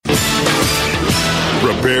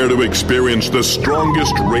Prepare to experience the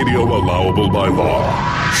strongest radio allowable by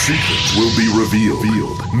law. Secrets will be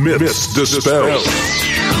revealed. Myths dispelled.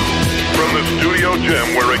 From the studio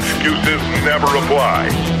gym where excuses never apply,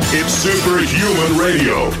 it's Superhuman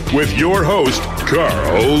Radio with your host,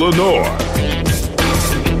 Carl Lenore.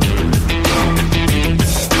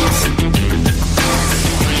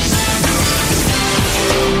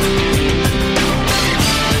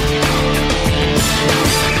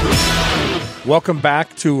 Welcome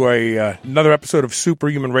back to another episode of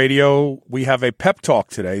Superhuman Radio. We have a Pep Talk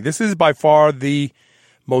today. This is by far the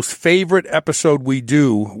most favorite episode we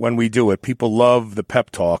do when we do it. People love the Pep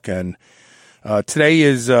Talk. And today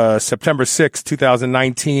is September 6th,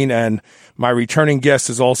 2019, and my returning guest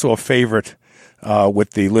is also a favorite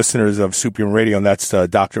with the listeners of Superhuman Radio, and that's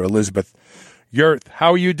Dr. Elizabeth Yurth.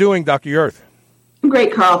 How are you doing, Dr. Yurth? I'm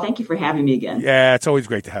great, Carl. Thank you for having me again. Yeah, it's always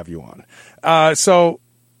great to have you on.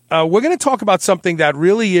 We're going to talk about something that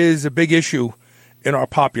really is a big issue in our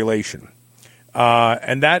population,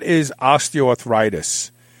 and that is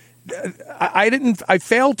osteoarthritis. I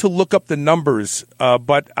failed to look up the numbers,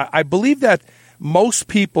 but I believe that most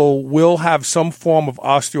people will have some form of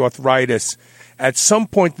osteoarthritis at some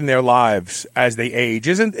point in their lives as they age.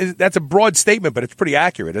 That's a broad statement, but it's pretty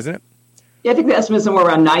accurate, isn't it? Yeah, I think the estimate is somewhere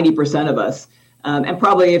around 90% of us, and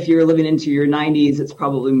probably if you're living into your 90s, it's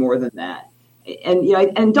probably more than that.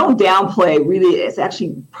 And don't downplay, really, it's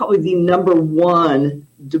actually probably the number one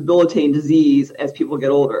debilitating disease as people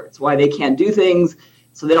get older. It's why they can't do things,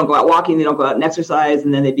 so they don't go out walking, they don't go out and exercise,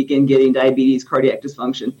 and then they begin getting diabetes, cardiac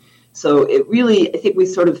dysfunction. So it really, I think we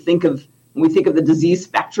sort of when we think of the disease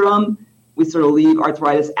spectrum, we sort of leave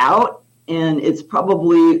arthritis out, and it's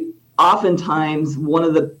probably oftentimes one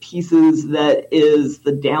of the pieces that is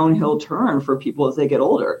the downhill turn for people as they get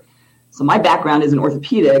older. So my background is in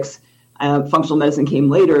orthopedics. Functional medicine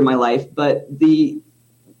came later in my life, but the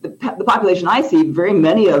population I see, very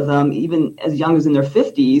many of them, even as young as in their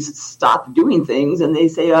 50s, stop doing things, and they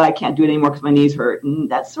say, oh, I can't do it anymore because my knees hurt. And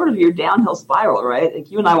that's sort of your downhill spiral, right?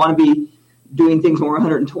 Like you and I want to be doing things when we're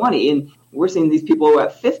 120, and we're seeing these people who are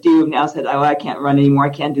at 50 who have now said, oh, I can't run anymore, I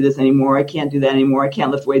can't do this anymore, I can't do that anymore, I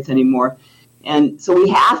can't lift weights anymore. And so we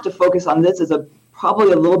have to focus on this as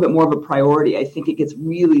probably a little bit more of a priority. I think it gets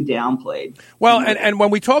really downplayed. Well, and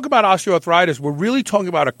when we talk about osteoarthritis, we're really talking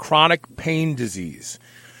about a chronic pain disease.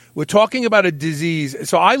 We're talking about a disease.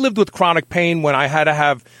 So I lived with chronic pain when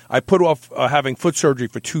I put off having foot surgery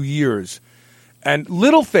for 2 years. And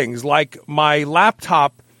little things like my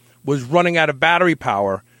laptop was running out of battery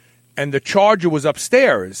power and the charger was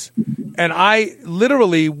upstairs. And I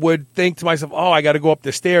literally would think to myself, oh, I got to go up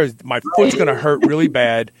the stairs. My foot's going to hurt really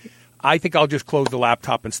bad. I think I'll just close the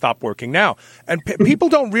laptop and stop working now. And people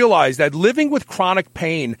don't realize that living with chronic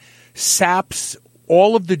pain saps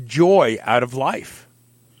all of the joy out of life.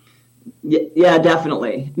 Yeah,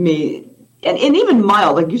 definitely. I mean, and even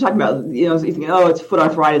mild, like you're talking about, you think, oh, it's foot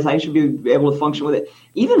arthritis, I should be able to function with it.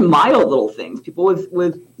 Even mild little things, people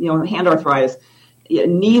with hand arthritis,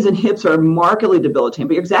 knees and hips are markedly debilitating.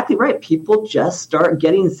 But you're exactly right. People just start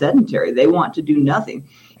getting sedentary. They want to do nothing.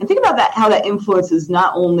 And think about that, how that influences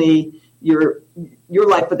not only your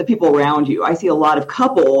life, but the people around you. I see a lot of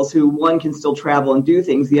couples who one can still travel and do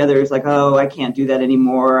things. The other is like, oh, I can't do that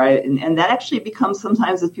anymore. And that actually becomes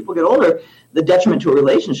sometimes as people get older, the detriment to a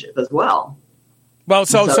relationship as well. Well,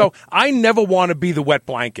 so I never want to be the wet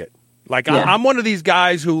blanket. Like I'm one of these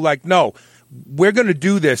guys who no, we're going to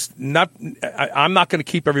do this. I'm not going to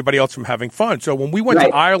keep everybody else from having fun. So when we went to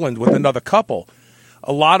Ireland with another couple,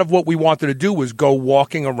 a lot of what we wanted to do was go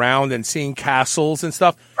walking around and seeing castles and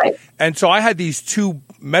stuff. Right. And so I had these two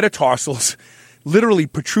metatarsals literally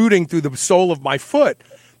protruding through the sole of my foot.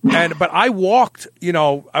 But I walked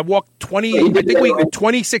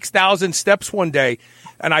 26,000 steps one day,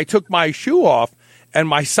 and I took my shoe off and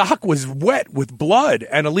my sock was wet with blood.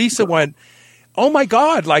 And Elisa went, oh my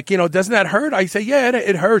God, doesn't that hurt? I say, yeah,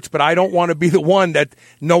 it hurts, but I don't want to be the one that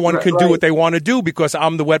no one can do what they want to do because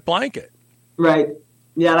I'm the wet blanket. Right.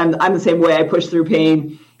 Yeah, I'm the same way. I push through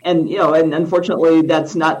pain, and and unfortunately,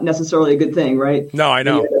 that's not necessarily a good thing, right? No, I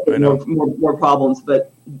know. More problems,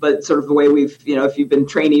 but sort of the way we've, if you've been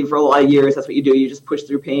training for a lot of years, that's what you do. You just push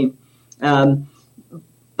through pain.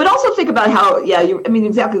 But also think about how,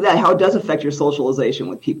 exactly that, how it does affect your socialization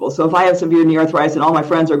with people. So if I have severe knee arthritis and all my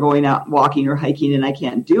friends are going out walking or hiking and I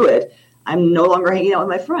can't do it, I'm no longer hanging out with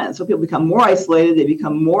my friends. So people become more isolated, they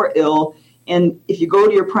become more ill. And if you go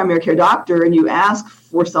to your primary care doctor and you ask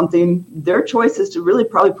for something, their choice is to really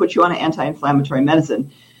probably put you on an anti-inflammatory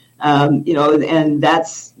medicine. And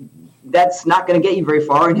that's not going to get you very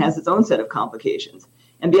far and has its own set of complications.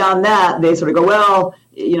 And beyond that, they sort of go, well,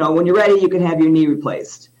 when you're ready, you can have your knee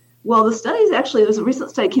replaced. Well, the studies actually, there's a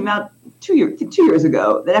recent study came out 2 years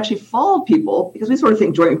ago that actually followed people, because we sort of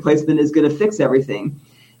think joint replacement is going to fix everything.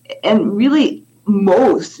 And really,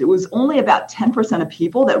 it was only about 10% of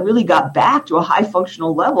people that really got back to a high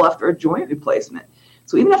functional level after a joint replacement.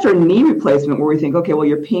 So even after a knee replacement where we think, okay, well,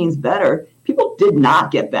 your pain's better, people did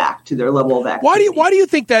not get back to their level of activity. Why do you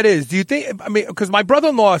think that is? Do you think, because my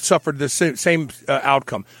brother-in-law suffered the same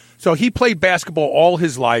outcome. So he played basketball all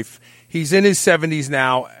his life. He's in his 70s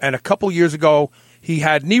now, and a couple years ago, he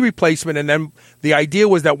had knee replacement, and then the idea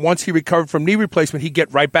was that once he recovered from knee replacement, he'd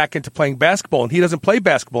get right back into playing basketball, and he doesn't play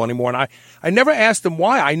basketball anymore. And I never asked him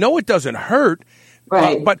why. I know it doesn't hurt,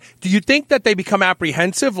 right? But do you think that they become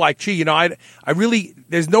apprehensive? Like, gee, I really,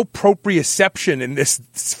 there's no proprioception in this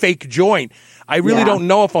fake joint. I really don't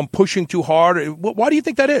know if I'm pushing too hard. Why do you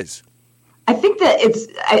think that is? I think that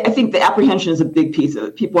I think the apprehension is a big piece of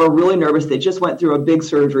it. People are really nervous. They just went through a big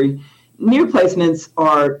surgery. Knee replacements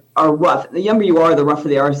are rough. The younger you are, the rougher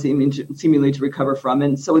they are seemingly to recover from.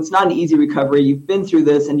 And so it's not an easy recovery. You've been through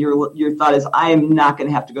this, and your thought is, I am not going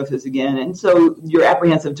to have to go through this again. And so you're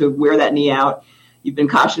apprehensive to wear that knee out. You've been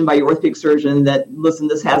cautioned by your orthopedic surgeon that, listen,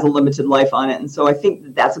 this has a limited life on it. And so I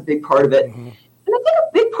think that's a big part of it. Mm-hmm. And I think a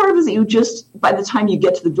big part of it is that you just, by the time you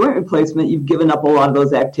get to the joint replacement, you've given up a lot of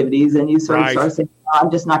those activities, and you sort of start saying,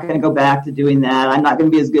 I'm just not going to go back to doing that. I'm not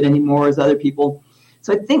going to be as good anymore as other people.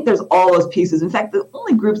 So I think there's all those pieces. In fact, the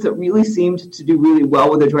only groups that really seemed to do really well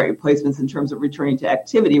with their joint replacements in terms of returning to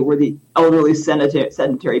activity were the elderly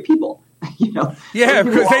sedentary people. Yeah,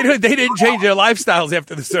 because they didn't change their lifestyles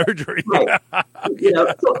after the surgery. Right.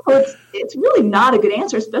 So it's really not a good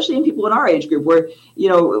answer, especially in people in our age group where,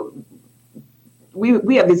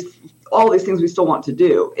 we have all these things we still want to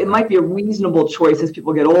do. It might be a reasonable choice as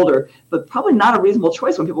people get older, but probably not a reasonable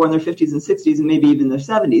choice when people are in their 50s and 60s and maybe even their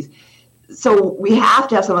 70s. So we have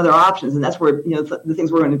to have some other options, and that's where the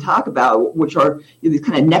things we're going to talk about, which are these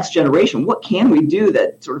kind of next generation. What can we do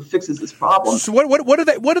that sort of fixes this problem? So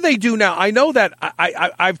what do they do now? I know that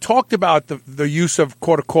I've talked about the use of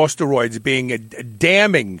corticosteroids being a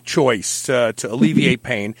damning choice to alleviate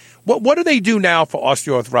pain. What do they do now for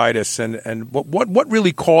osteoarthritis, and what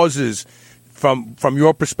really causes, from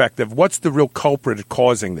your perspective, what's the real culprit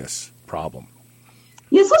causing this problem?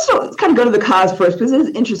 Yes, let's kind of go to the cause first, because it is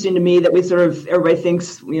interesting to me that everybody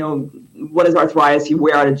thinks, what is arthritis? You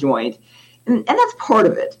wear out a joint. And that's part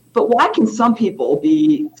of it. But why can some people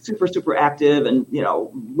be super, super active and,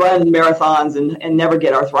 run marathons and never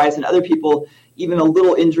get arthritis, and other people, even a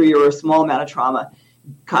little injury or a small amount of trauma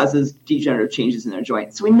causes degenerative changes in their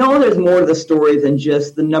joints? So we know there's more to the story than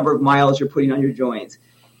just the number of miles you're putting on your joints.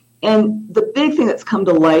 And the big thing that's come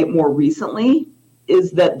to light more recently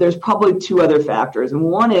is that there's probably two other factors. And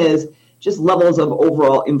one is just levels of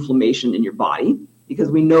overall inflammation in your body, because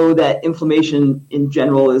we know that inflammation in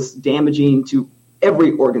general is damaging to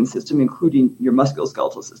every organ system, including your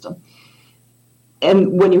musculoskeletal system.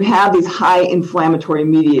 And when you have these high inflammatory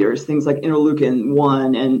mediators, things like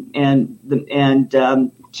interleukin-1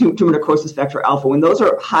 and tumor necrosis factor alpha, when those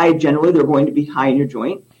are high, generally they're going to be high in your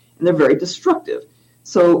joint, and they're very destructive.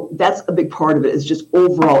 So that's a big part of it, is just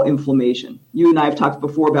overall inflammation. You and I have talked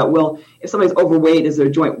before about, well, if somebody's overweight, is their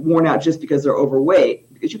joint worn out just because they're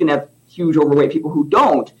overweight? Because you can have huge overweight people who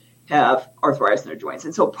don't have arthritis in their joints.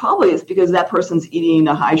 And so probably it's because that person's eating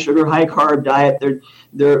a high sugar, high carb diet.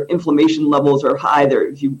 Their inflammation levels are high.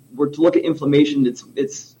 If you were to look at inflammation,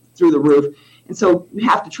 it's through the roof. And so you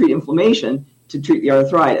have to treat inflammation to treat the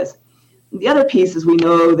arthritis. The other piece is we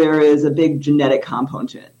know there is a big genetic component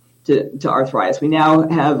to it. To arthritis. We now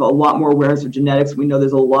have a lot more awareness of genetics. We know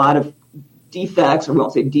there's a lot of defects, or we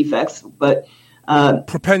won't say defects, but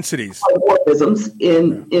propensities, polymorphisms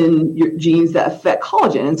in your genes that affect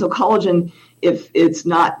collagen. And so collagen, if it's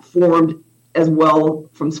not formed as well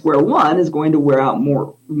from square one, is going to wear out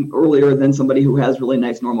more earlier than somebody who has really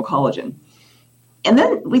nice normal collagen. And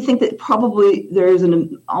then we think that probably there's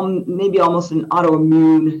maybe almost an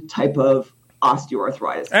autoimmune type of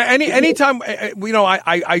osteoarthritis. Anytime,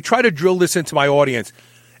 I try to drill this into my audience.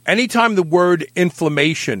 Anytime the word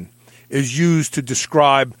inflammation is used to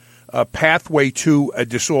describe a pathway to a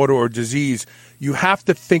disorder or disease, you have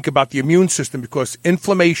to think about the immune system, because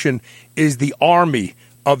inflammation is the army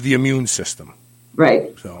of the immune system.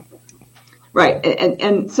 Right. So. Right.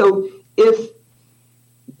 And so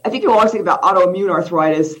I think you always think about autoimmune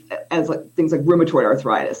arthritis as like things like rheumatoid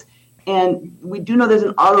arthritis. And we do know there's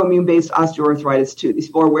an autoimmune-based osteoarthritis too. These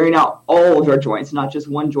people are wearing out all of their joints, not just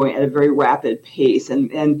one joint, at a very rapid pace.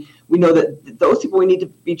 And we know that those people we need to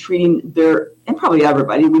be treating and probably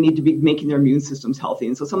everybody, we need to be making their immune systems healthy.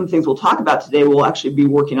 And so some of the things we'll talk about today will actually be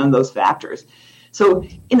working on those factors. So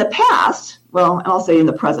in the past, well, and I'll say in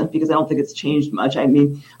the present because I don't think it's changed much. I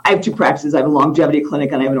mean, I have two practices. I have a longevity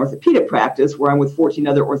clinic and I have an orthopedic practice where I'm with 14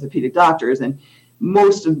 other orthopedic doctors. And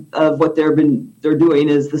most of what they're doing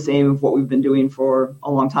is the same of what we've been doing for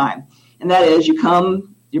a long time. And that is you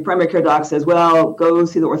come, your primary care doc says, well, go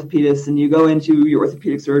see the orthopedist, and you go into your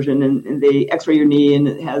orthopedic surgeon and they x-ray your knee and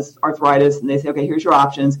it has arthritis and they say, okay, here's your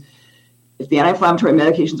options. If the anti-inflammatory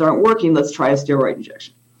medications aren't working, let's try a steroid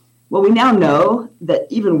injection. Well, we now know that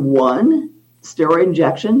even one steroid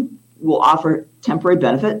injection will offer temporary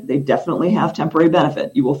benefit. They definitely have temporary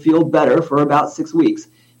benefit. You will feel better for about 6 weeks.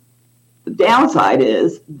 The downside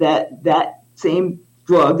is that same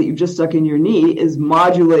drug that you just stuck in your knee is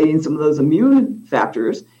modulating some of those immune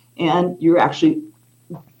factors, and you're actually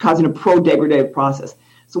causing a pro-degradative process.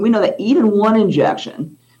 So we know that even one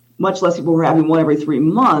injection, much less people who are having one every 3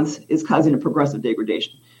 months, is causing a progressive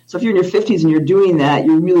degradation. So if you're in your 50s and you're doing that,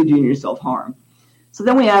 you're really doing yourself harm. So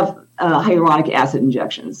then we have hyaluronic acid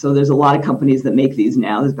injections. So there's a lot of companies that make these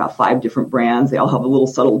now. There's about 5 different brands. They all have a little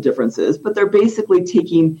subtle differences, but they're basically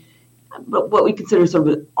taking what we consider sort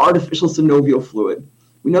of an artificial synovial fluid.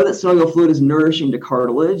 We know that synovial fluid is nourishing to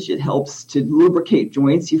cartilage. It helps to lubricate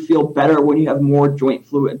joints. You feel better when you have more joint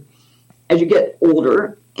fluid. As you get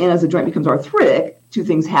older and as the joint becomes arthritic, 2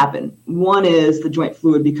 things happen. One is the joint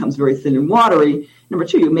fluid becomes very thin and watery. Number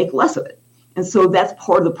 2, you make less of it. And so that's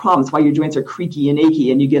part of the problem. It's why your joints are creaky and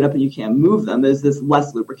achy and you get up and you can't move them, is this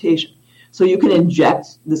less lubrication. So you can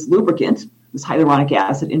inject this lubricant, this hyaluronic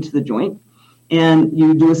acid, into the joint, and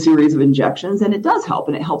you do a series of injections, and it does help,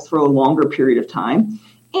 and it helps for a longer period of time.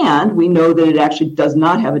 And we know that it actually does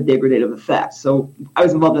not have a degradative effect. So I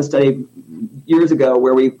was involved in a study years ago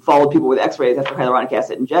where we followed people with x-rays after hyaluronic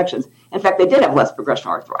acid injections. In fact, they did have less progression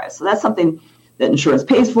of arthritis. So that's something that insurance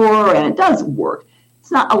pays for, and it does work.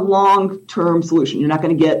 It's not a long-term solution. You're not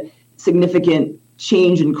going to get significant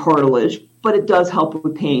change in cartilage, but it does help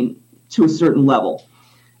with pain to a certain level.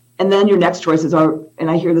 And then your next choices are, and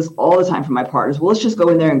I hear this all the time from my partners, well, let's just go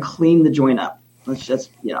in there and clean the joint up. Let's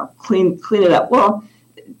just, clean it up. Well,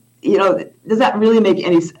 does that really make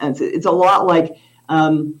any sense? It's a lot like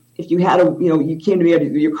if you had you came to me out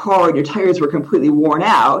of your car and your tires were completely worn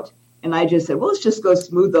out, and I just said, well, let's just go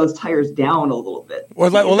smooth those tires down a little bit.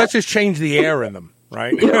 Well, let's just change the air in them,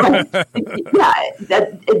 right? Right. Yeah,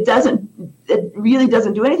 it really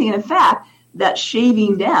doesn't do anything. And in fact, that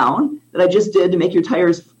shaving down that I just did to make your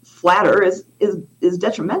tires flatter is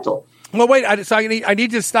detrimental. Well, wait, I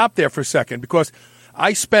need to stop there for a second because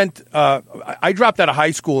I dropped out of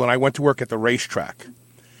high school and I went to work at the racetrack.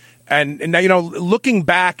 And now, looking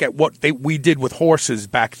back at what we did with horses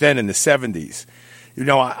back then in the 70s,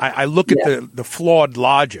 I look at the flawed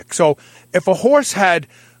logic. So if a horse had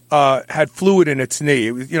fluid in its knee,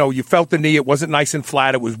 you felt the knee, it wasn't nice and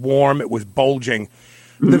flat, it was warm, it was bulging.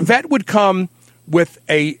 The vet would come with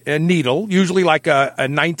a needle, usually like a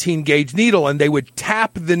 19-gauge needle, and they would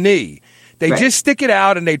tap the knee. They'd just stick it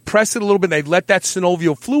out, and they'd press it a little bit, and they'd let that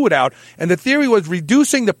synovial fluid out. And the theory was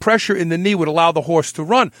reducing the pressure in the knee would allow the horse to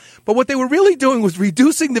run. But what they were really doing was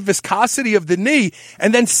reducing the viscosity of the knee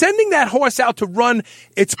and then sending that horse out to run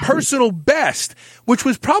its personal best, which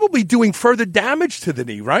was probably doing further damage to the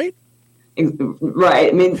knee, right? Right.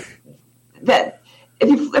 I mean, that...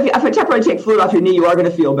 If I temporarily take fluid off your knee, you are going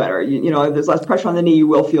to feel better. If there's less pressure on the knee, you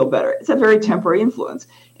will feel better. It's a very temporary influence,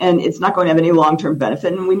 and it's not going to have any long-term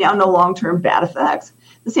benefit, and we now know long-term bad effects.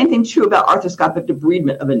 The same thing true about arthroscopic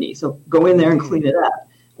debridement of a knee. So go in there and clean it up.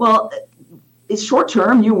 Well, it's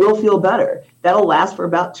short-term. You will feel better. That'll last for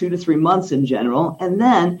about 2 to 3 months in general, and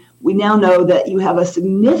then we now know that you have a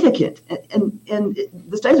significant, and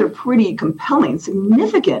the studies are pretty compelling,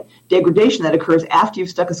 significant degradation that occurs after you've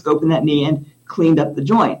stuck a scope in that knee and cleaned up the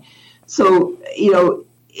joint. So,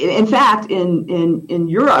 in fact, in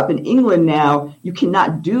Europe, in England now, you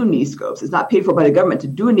cannot do knee scopes. It's not paid for by the government to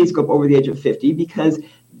do a knee scope over the age of 50 because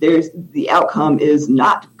the outcome is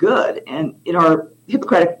not good. And in our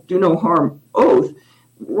Hippocratic do no harm oath,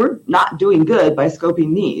 we're not doing good by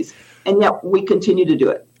scoping knees. And yet we continue to do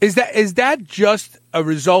it. Is that just a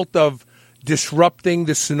result of disrupting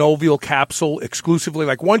the synovial capsule exclusively?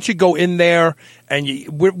 Like once you go in there and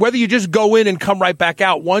whether you just go in and come right back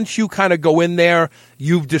out, once you kind of go in there,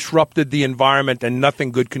 you've disrupted the environment and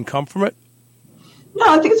nothing good can come from it? No,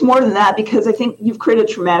 I think it's more than that because I think you've created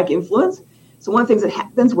a traumatic influence. So one of the things that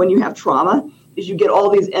happens when you have trauma is you get all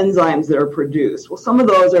these enzymes that are produced. Well, some of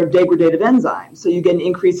those are degradative enzymes. So you get an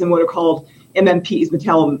increase in what are called MMPs,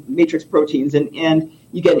 metallomatrix proteins, and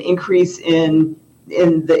you get an increase in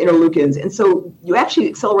the interleukins. And so you actually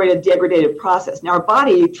accelerate a degradative process. Now, our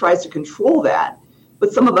body tries to control that,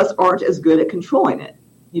 but some of us aren't as good at controlling it.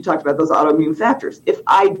 You talked about those autoimmune factors. If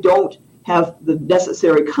I don't have the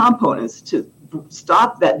necessary components to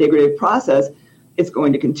stop that degradative process, it's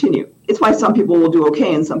going to continue. It's why some people will do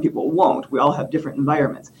okay and some people won't. We all have different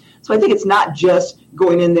environments. So I think it's not just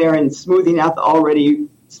going in there and smoothing out the already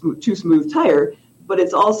too smooth tire, but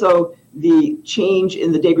it's also the change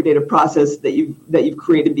in the degradative process that you've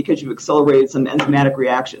created because you've accelerated some enzymatic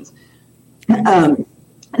reactions. And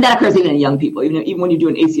that occurs even in young people. Even when you do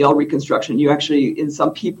an ACL reconstruction, you actually, in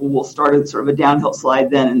some people, will start a sort of a downhill slide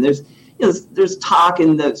then. And there's talk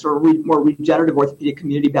in the sort of more regenerative orthopedic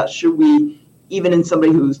community about should we, even in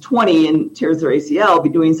somebody who's 20 and tears their ACL, be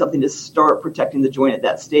doing something to start protecting the joint at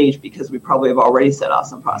that stage because we probably have already set off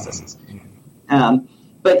some processes.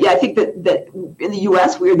 But yeah, I think that in the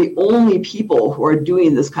U.S. we are the only people who are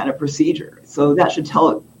doing this kind of procedure. So that should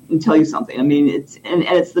tell you something. I mean,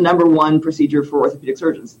 it's the number one procedure for orthopedic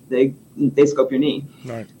surgeons. They scope your knee.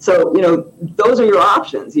 Right. So those are your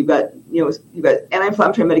options. You've got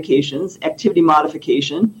anti-inflammatory medications, activity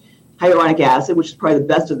modification, hyaluronic acid, which is probably the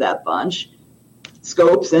best of that bunch,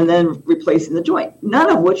 scopes, and replacing the joint.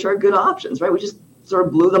 None of which are good options, right? We just sort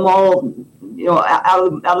of blew them all,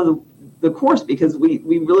 out of the course because we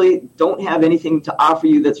really don't have anything to offer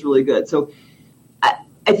you that's really good. So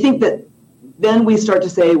I think that then we start to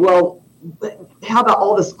say, well, how about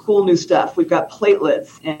all this cool new stuff? We've got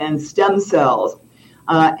platelets and stem cells,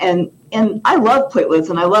 and I love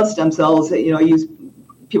platelets and I love stem cells. I use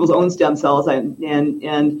people's own stem cells and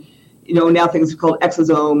now things are called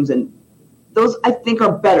exosomes, and those I think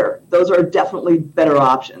are better. Those are definitely better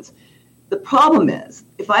options. The problem is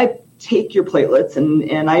if I take your platelets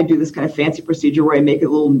and I do this kind of fancy procedure where I make a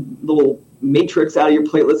little matrix out of your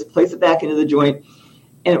platelets, place it back into the joint,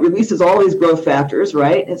 and it releases all these growth factors,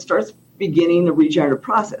 right? And it starts beginning the regenerative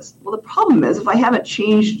process. Well, the problem is if I haven't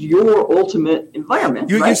changed your ultimate environment,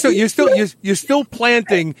 you're still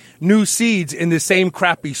planting new seeds in the same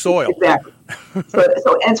crappy soil. Exactly.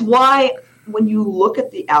 So and it's why when you look at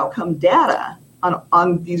the outcome data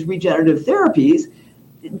on these regenerative therapies,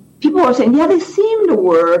 people are saying, yeah, they seem to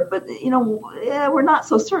work, but we're not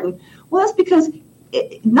so certain. Well, that's because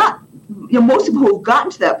most people who've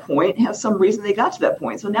gotten to that point have some reason they got to that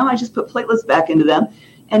point. So now I just put platelets back into them,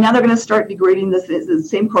 and now they're going to start degrading the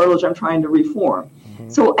same cartilage I'm trying to reform. Mm-hmm.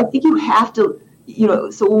 So I think you have to,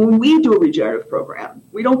 so when we do a regenerative program,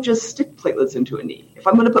 we don't just stick platelets into a knee. If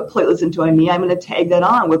I'm going to put platelets into a knee, I'm going to tag that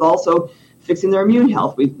on with also fixing their immune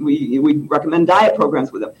health. We recommend diet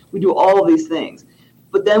programs with them. We do all of these things.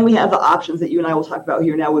 But then we have the options that you and I will talk about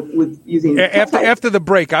here now with using... After the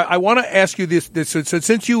break, I want to ask you this. So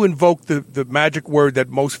since you invoked the magic word that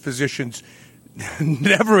most physicians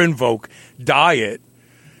never invoke, diet,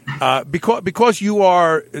 because you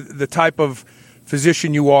are the type of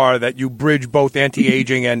physician you are, that you bridge both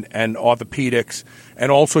anti-aging and orthopedics,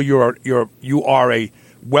 and also you are a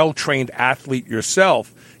well-trained athlete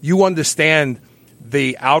yourself, you understand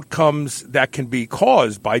the outcomes that can be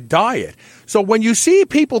caused by diet. So when you see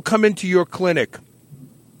people come into your clinic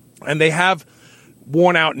and they have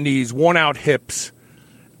worn out knees, worn out hips,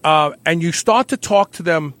 and you start to talk to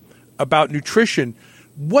them about nutrition,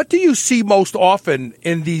 what do you see most often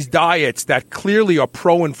in these diets that clearly are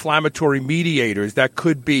pro-inflammatory mediators that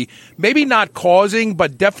could be maybe not causing,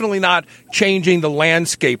 but definitely not changing the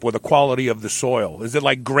landscape or the quality of the soil? Is it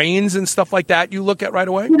like grains and stuff like that you look at right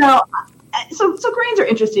away? So grains are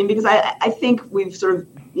interesting because I think we've sort of,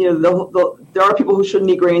 there are people who shouldn't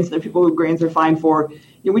eat grains and there are people who grains are fine for.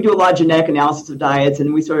 We do a lot of genetic analysis of diets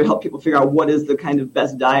and we sort of help people figure out what is the kind of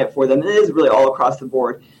best diet for them. And it is really all across the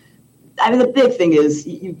board. I mean, the big thing is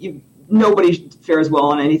nobody fares well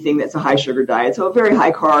on anything that's a high sugar diet. So a very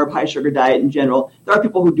high carb, high sugar diet in general. There are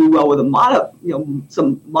people who do well with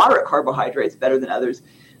some moderate carbohydrates better than others.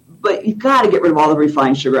 But you've got to get rid of all the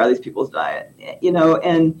refined sugar out of these people's diet,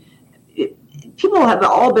 and people have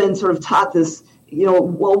all been sort of taught this,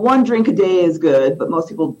 well, one drink a day is good, but most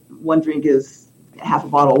people, one drink is half a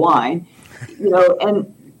bottle of wine,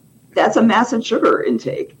 and that's a massive sugar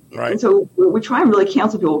intake. Right. And so we try and really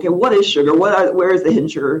counsel people, okay, what is sugar? Where is the hidden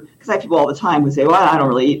sugar? Because I have people all the time who say, well, I don't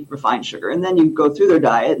really eat refined sugar. And then you go through their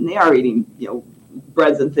diet and they are eating,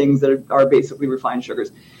 breads and things that are basically refined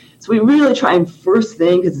sugars. So we really try and first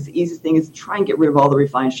thing, because it's the easiest thing, is try and get rid of all the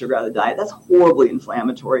refined sugar out of the diet. That's horribly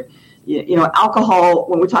inflammatory. You know, alcohol,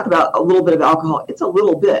 when we talk about a little bit of alcohol, it's a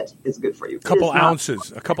little bit is good for you. A couple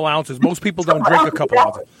ounces. Most people don't drink a couple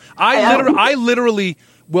ounces. I literally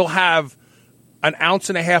will have an ounce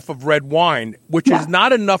and a half of red wine, which is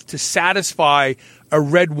not enough to satisfy a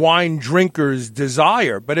red wine drinker's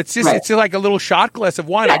desire. But it's just it's like a little shot glass of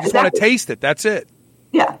wine. I just want to taste it. That's it.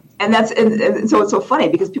 Yeah, and so it's so funny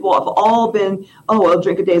because people have all been, a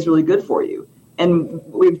drink a day is really good for you. And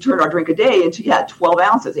we've turned our drink a day into, 12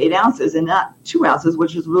 ounces, 8 ounces, and not 2 ounces,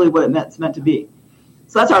 which is really what it's meant to be.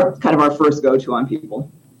 So that's our first go-to on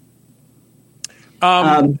people.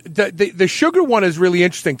 The sugar one is really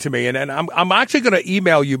interesting to me, and I'm actually going to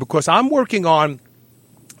email you because I'm working on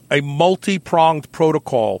a multi-pronged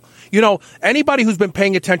protocol. You know, anybody who's been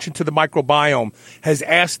paying attention to the microbiome has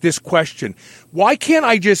asked this question: why can't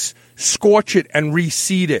I just scorch it and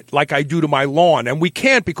reseed it like I do to my lawn? And we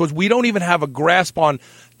can't because we don't even have a grasp on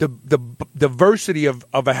the diversity of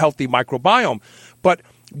a healthy microbiome. But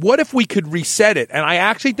what if we could reset it? And I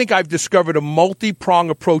actually think I've discovered a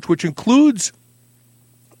multi-pronged approach, which includes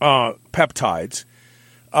peptides,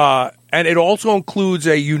 and it also includes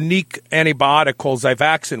a unique antibiotic called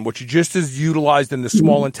Xivaxin, which just is utilized in the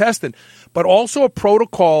small intestine, but also a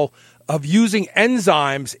protocol of using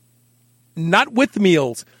enzymes, not with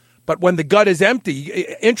meals, but when the gut is empty.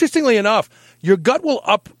 Interestingly enough, your gut will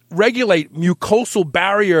upregulate mucosal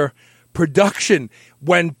barrier production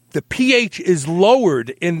when the pH is lowered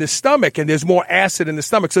in the stomach and there's more acid in the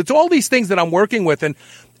stomach. So it's all these things that I'm working with. And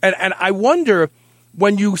I wonder,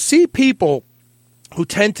 when you see people who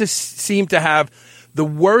tend to seem to have the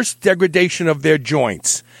worst degradation of their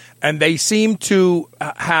joints, and they seem to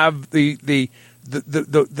have the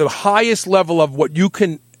highest level of what you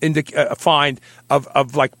can find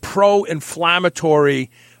of like pro-inflammatory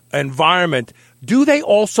environment, do they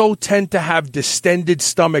also tend to have distended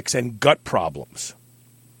stomachs and gut problems?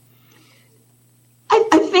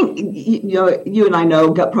 I think, you and I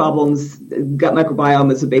know gut problems, gut microbiome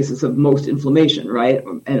is the basis of most inflammation, right?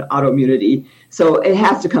 And autoimmunity. So it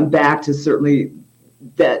has to come back to certainly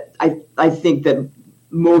that I think that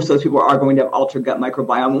most of those people are going to have altered gut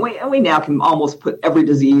microbiome. And we now can almost put every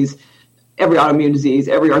disease, every autoimmune disease,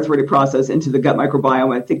 every arthritic process into the gut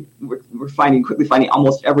microbiome. I think we're quickly finding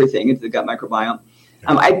almost everything into the gut microbiome.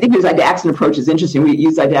 I think the Xivaxin approach is interesting. We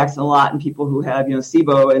use Xivaxin a lot in people who have,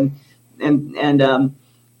 SIBO and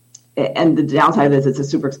the downside of this, it's a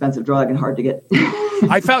super expensive drug and hard to get.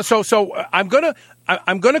 I found so I'm gonna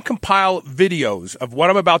compile videos of what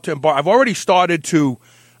I'm about to embark. I've already started to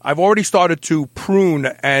prune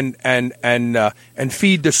and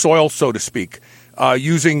feed the soil, so to speak,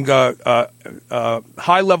 using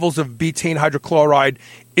high levels of betaine hydrochloride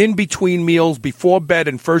in between meals, before bed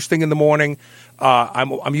and first thing in the morning.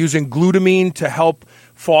 I'm using glutamine to help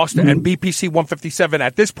foster and BPC 157.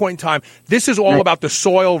 At this point in time, this is all about the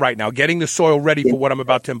soil right now, getting the soil ready for what I'm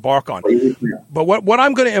about to embark on. But what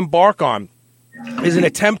I'm going to embark on is an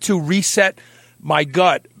attempt to reset my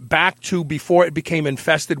gut back to before it became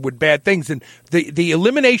infested with bad things. And the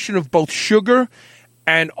elimination of both sugar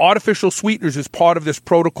and artificial sweeteners is part of this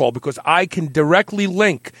protocol, because I can directly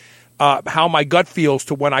link how my gut feels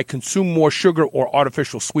to when I consume more sugar or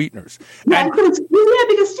artificial sweeteners. Because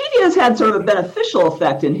stevia has had sort of a beneficial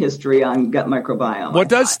effect in history on gut microbiome. What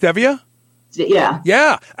does stevia? Yeah.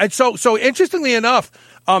 Yeah. And so interestingly enough,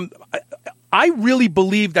 I really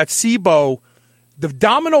believe that SIBO, the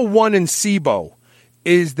domino one in SIBO,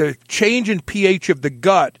 is the change in pH of the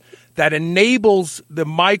gut that enables the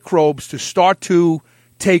microbes to start to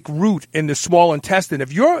take root in the small intestine.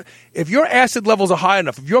 If your acid levels are high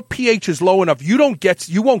enough, if your pH is low enough, you won't get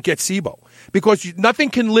SIBO, because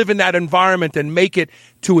nothing can live in that environment and make it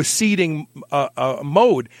to a seeding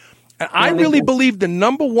mode. And I really believe the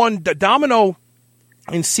number one domino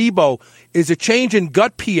in SIBO is a change in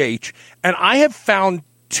gut pH. And I have found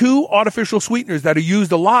 2 artificial sweeteners that are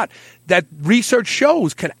used a lot that research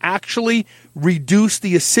shows can actually reduce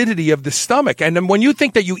the acidity of the stomach. And then when you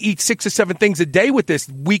think that you eat 6 or 7 things a day with this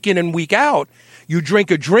week in and week out, you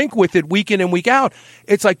drink a drink with it week in and week out,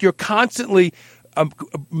 it's like you're constantly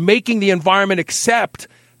making the environment accept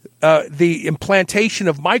the implantation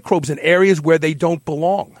of microbes in areas where they don't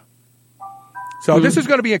belong. So this is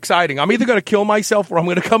going to be exciting. I'm either going to kill myself or I'm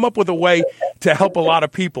going to come up with a way to help a lot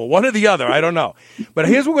of people. One or the other, I don't know. But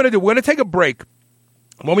here's what we're going to do. We're going to take a break.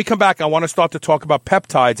 When we come back, I want to start to talk about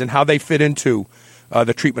peptides and how they fit into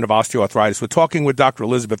the treatment of osteoarthritis. We're talking with Dr.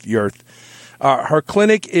 Elizabeth Yurth. Her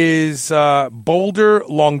clinic is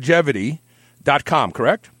boulderlongevity.com,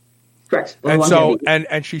 correct? Correct. And so,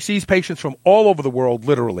 and she sees patients from all over the world,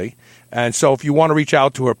 literally. And so if you want to reach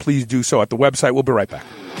out to her, please do so at the website. We'll be right back.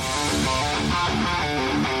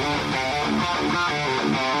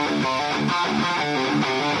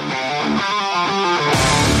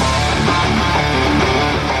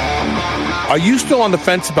 Are you still on the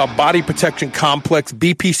fence about Body Protection Complex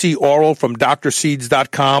BPC Oral from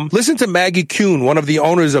drseeds.com? Listen to Maggie Kuhn, one of the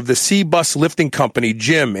owners of the C-Bus Lifting Company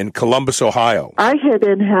gym in Columbus, Ohio. I had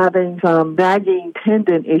been having some nagging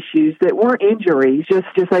tendon issues that weren't injuries, just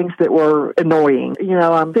things that were annoying. You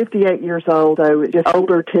know, I'm 58 years old, so just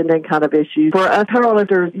older tendon kind of issues. For us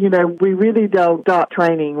powerlifters, you know, we really don't stop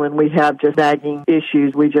training when we have just nagging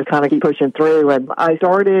issues. We just kind of keep pushing through. And I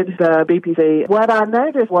started the BPC. What I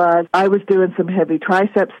noticed was I was doing some heavy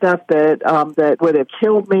tricep stuff that would have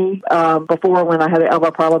killed me before when I had an elbow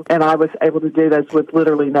problem, and I was able to do those with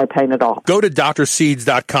literally no pain at all. Go to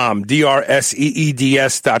drseeds.com,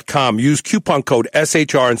 drseeds.com. Use coupon code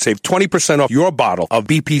SHR and save 20% off your bottle of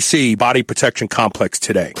BPC Body Protection Complex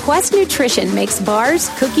today. Quest Nutrition makes bars,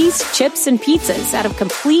 cookies, chips, and pizzas out of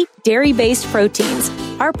complete dairy-based proteins.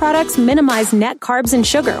 Our products minimize net carbs and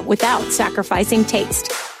sugar without sacrificing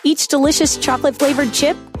taste. Each delicious chocolate-flavored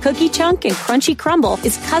chip, cookie chunk, and crunchy crumble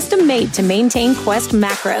is custom-made to maintain Quest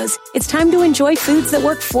macros. It's time to enjoy foods that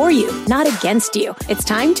work for you, not against you. It's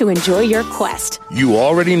time to enjoy your Quest. You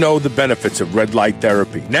already know the benefits of red light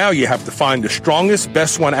therapy. Now you have to find the strongest,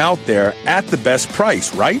 best one out there at the best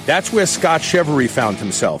price, right? That's where Scott Chevery found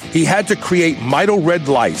himself. He had to create Mito Red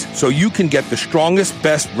Light so you can get the strongest,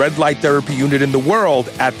 best red light therapy unit in the world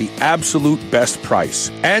at the absolute best price.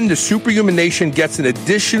 And the Superhuman Nation gets an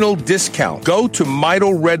additional discount. Go to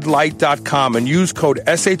MitoRedLight.com and use code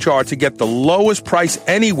SHR to get the lowest price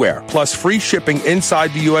anywhere, plus free shipping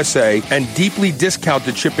inside the USA and deeply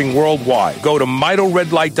discounted shipping worldwide. Go to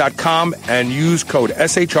MitoRedLight.com and use code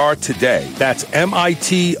SHR today. That's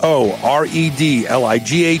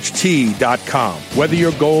MitoRedLight.com. Whether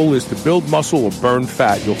your goal is to build muscle or burn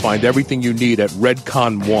fat, you'll find everything you need at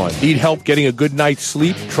Redcon One. Need help getting a good night's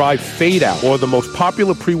sleep? Try Fade Out, or the most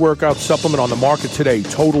popular pre-workout supplement on the market today,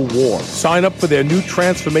 Total War. Sign up for their new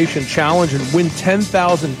Transformation Challenge and win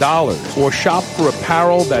 $10,000. Or shop for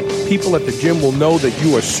apparel that people at the gym will know that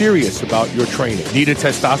you are serious about your training. Need a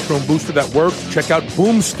testosterone booster that works? Check out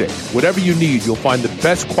Boomstick. Whatever you need, you'll find the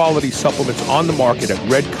best quality supplements on the market at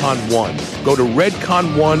Redcon One. Go to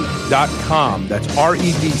redcon1.com. That's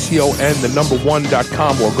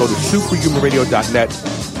REDCON1.com, or go to superhumanradio.net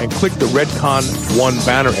and click the Redcon One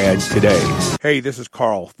banner ad today. Hey, this is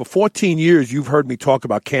Carl. For 14 years, you've heard me talk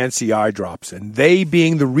about Can-C eye drops, and they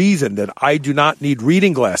being the reason that I do not need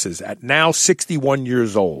reading glasses at now 61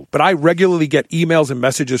 years old. But I regularly get emails and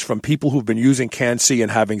messages from people who've been using Can-C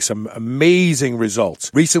and having some amazing results.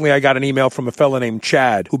 Recently, I got an email from a fella named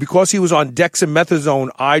Chad, who, because he was on dexamethasone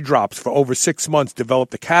eye drops for over 6 months,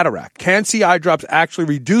 developed a cataract. Can-C eye drops actually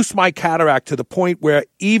reduced my cataract to the point where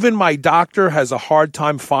even my doctor has a hard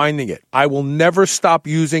time finding it. I will never stop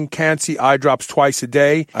using Can-C eye drops twice a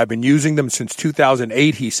day. I've been using them since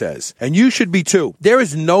 2008, he says. And you should be too. There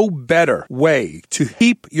is no better way to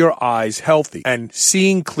keep your eyes healthy and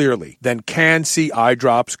seeing clearly than Can-C eye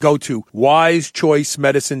drops. Go to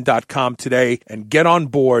wisechoicemedicine.com today and get on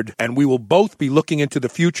board, and we will both be looking into the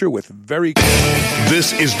future with very...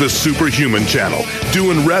 This is the Superhuman Channel,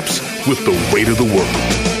 doing reps with the weight of the world.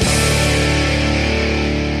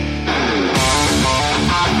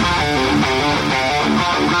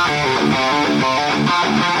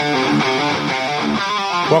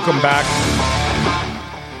 Welcome back.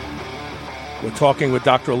 We're talking with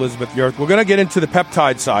Dr. Elizabeth Yurth. We're going to get into the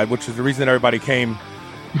peptide side, which is the reason everybody came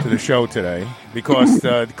to the show today, because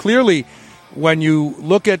clearly when you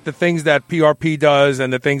look at the things that PRP does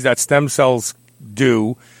and the things that stem cells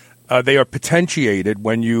do, they are potentiated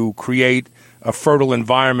when you create a fertile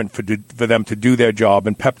environment for them to do their job,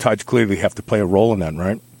 and peptides clearly have to play a role in that,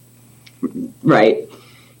 right? Right.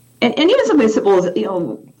 And even something as simple as, you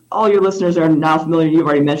know, all your listeners are now familiar, you've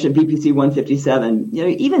already mentioned BPC 157. You know,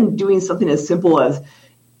 even doing something as simple as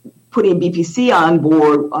putting BPC on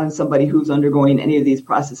board on somebody who's undergoing any of these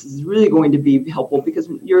processes is really going to be helpful, because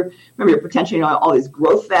you're potentiating all these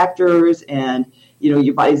growth factors, and, you know,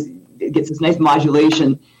 your body gets this nice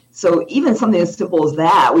modulation. So even something as simple as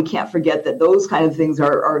that, we can't forget that those kind of things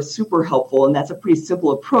are super helpful, and that's a pretty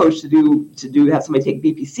simple approach to have somebody take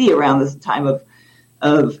BPC around this time of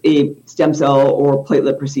a stem cell or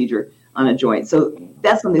platelet procedure on a joint. So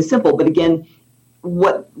that's something simple. But again,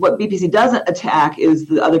 what BPC doesn't attack is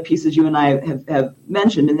the other pieces you and I have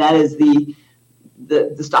mentioned, and that is the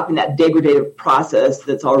stopping that degradative process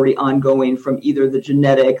that's already ongoing from either the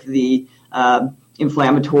genetic, the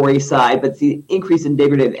inflammatory side, but it's the increase in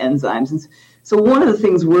degradative enzymes. And so one of the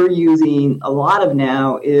things we're using a lot of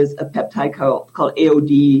now is a peptide called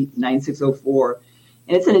AOD 9604,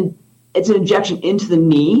 and it's an injection into the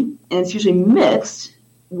knee, and it's usually mixed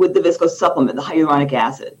with the viscose supplement, the hyaluronic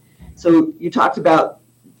acid. So you talked about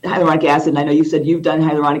hyaluronic acid, and I know you said you've done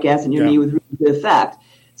hyaluronic acid in your knee with really good effect.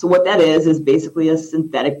 So what that is basically a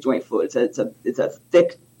synthetic joint fluid. It's a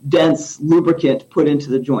thick, dense lubricant put into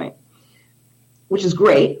the joint, which is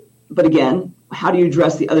great. But again, how do you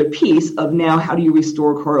address the other piece of now how do you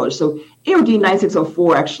restore cartilage? So AOD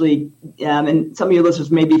 9604 actually, and some of your listeners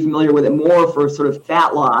may be familiar with it more for sort of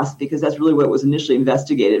fat loss, because that's really what it was initially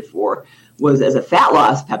investigated for, was as a fat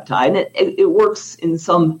loss peptide. And it works in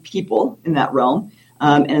some people in that realm,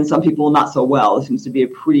 and in some people not so well. It seems to be a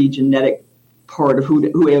pretty genetic part of who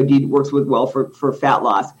AOD works with well for fat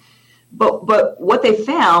loss. But what they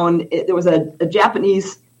found, there was a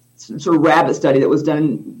Japanese sort of rabbit study that was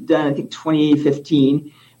done I think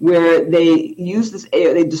 2015, where they used this.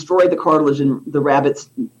 They destroyed the cartilage in the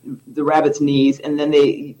rabbit's knees, and then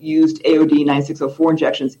they used AOD 9604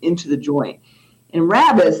 injections into the joint. In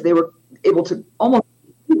rabbits, they were able to almost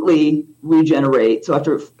completely regenerate. So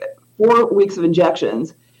after 4 weeks of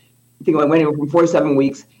injections, I think it went anywhere from 4 to 7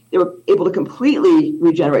 weeks, they were able to completely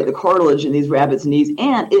regenerate the cartilage in these rabbits' knees,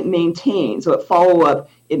 and it maintained. So at follow-up,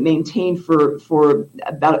 it maintained for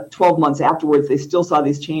about 12 months afterwards. They still saw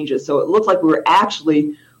these changes. So it looked like we were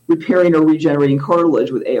actually repairing or regenerating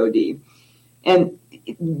cartilage with AOD. And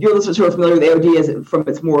your listeners who are familiar with AOD as from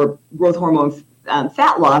its more growth hormone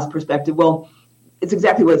fat loss perspective, well, it's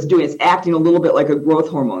exactly what it's doing. It's acting a little bit like a growth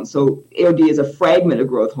hormone. So AOD is a fragment of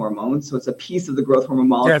growth hormone, so it's a piece of the growth hormone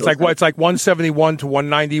molecule. Yeah, it's like 171 to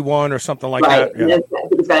 191 or something like that. Yeah. And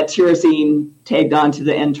it's got a tyrosine tagged onto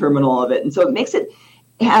the end terminal of it, and so it makes it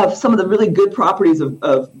have some of the really good properties of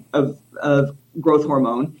growth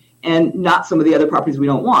hormone, and not some of the other properties we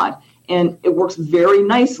don't want. And it works very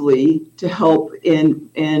nicely to help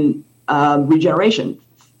in regeneration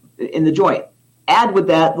in the joint. Add with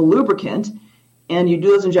that the lubricant. And you do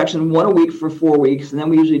those injections 1 a week for 4 weeks, and then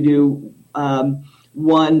we usually do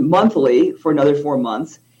 1 monthly for another 4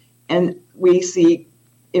 months. And we see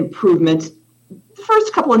improvement. The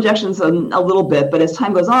first couple injections a little bit, but as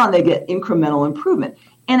time goes on, they get incremental improvement.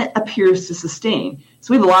 And it appears to sustain.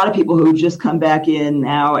 So we have a lot of people who just come back in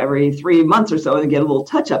now every 3 months or so and get a little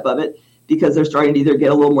touch-up of it because they're starting to either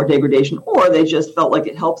get a little more degradation or they just felt like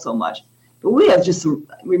it helped so much. But we have just some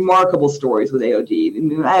remarkable stories with AOD. I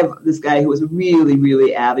mean, I have this guy who was really,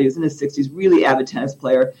 really avid. He was in his 60s, really avid tennis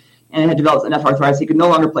player, and had developed enough arthritis. He could no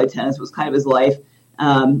longer play tennis. It was kind of his life.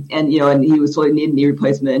 And he was totally needed knee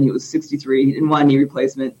replacement. And he was 63. He didn't want a knee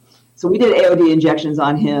replacement. So we did AOD injections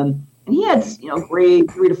on him. And he had, grade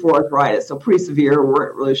 3 to 4 arthritis, so pretty severe. We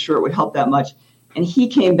weren't really sure it would help that much. And he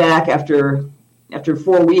came back after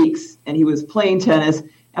 4 weeks, and he was playing tennis.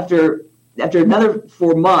 After another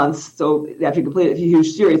 4 months, so after he completed a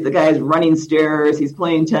huge series, the guy is running stairs, he's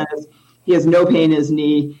playing tennis, he has no pain in his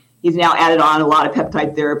knee. He's now added on a lot of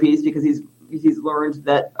peptide therapies because he's learned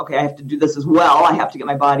that, okay, I have to do this as well. I have to get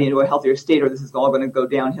my body into a healthier state or this is all going to go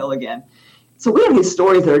downhill again. So we have these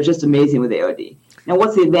stories that are just amazing with AOD. Now,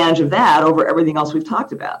 what's the advantage of that over everything else we've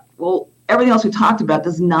talked about? Well, everything else we've talked about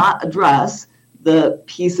does not address the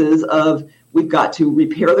pieces of we've got to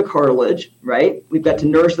repair the cartilage, right? We've got to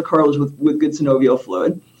nourish the cartilage with good synovial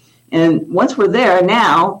fluid. And once we're there,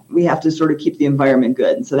 now we have to sort of keep the environment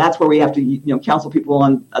good. And so that's where we have to, counsel people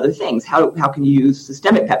on other things. How can you use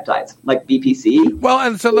systemic peptides like BPC? Well,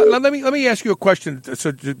 and so let me ask you a question.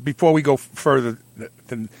 So before we go further,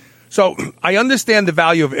 so I understand the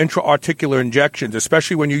value of intra-articular injections,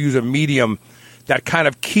 especially when you use a medium that kind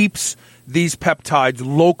of keeps these peptides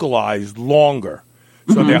localized longer.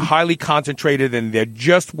 So they're highly concentrated and they're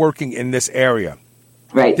just working in this area.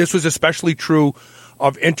 Right. This was especially true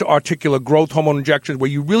of intra-articular growth hormone injections where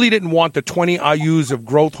you really didn't want the 20 IUs of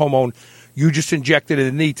growth hormone you just injected in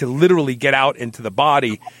the knee to literally get out into the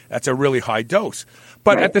body. That's a really high dose.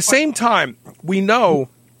 But at the same time, we know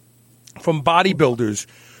from bodybuilders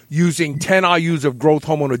using 10 IUs of growth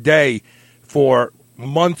hormone a day for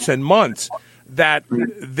months and months that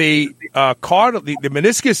the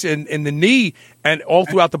meniscus in the knee and all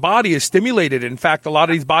throughout the body is stimulated. In fact, a lot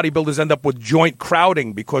of these bodybuilders end up with joint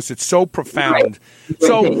crowding because it's so profound.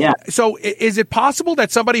 Right. So is it possible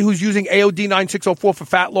that somebody who's using AOD 9604 for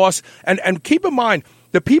fat loss, and keep in mind,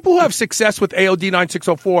 the people who have success with AOD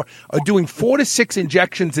 9604 are doing 4 to 6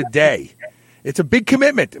 injections a day. It's a big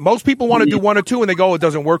commitment. Most people want to do 1 or 2 and they go, it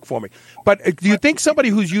doesn't work for me. But do you think somebody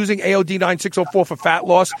who's using AOD 9604 for fat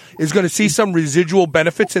loss is going to see some residual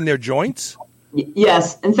benefits in their joints?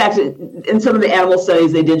 Yes. In fact, in some of the animal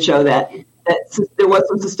studies, they did show that there was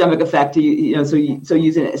some systemic effect. So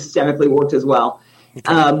using it systemically worked as well.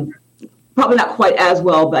 Okay. Probably not quite as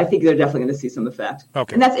well, but I think they're definitely going to see some effect.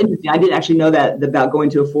 Okay. And that's interesting. I didn't actually know that about going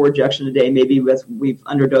to a 4 injection a day. Maybe we've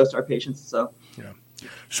underdosed our patients. So. Yeah.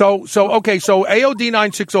 So AOD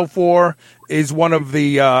 9604 is one of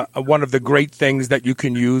the great things that you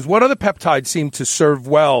can use. What other peptides seem to serve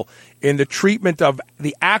well in the treatment of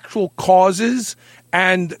the actual causes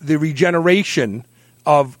and the regeneration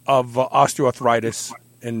of osteoarthritis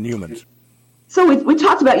in humans? So we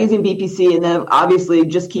talked about using BPC, and then obviously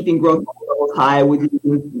just keeping growth levels high with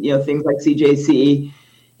things like CJC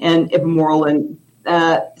and ipamorelin.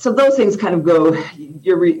 So those things kind of go.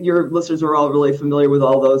 Your listeners are all really familiar with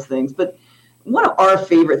all those things. But one of our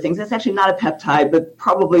favorite things, it's actually not a peptide, but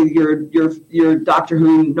probably your doctor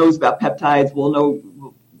who knows about peptides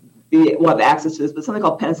will have access to this. But something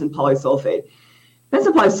called penicillin polysulfate.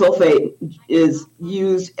 Penicillin polysulfate is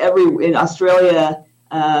used in Australia.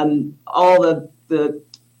 All the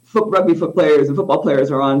rugby players and football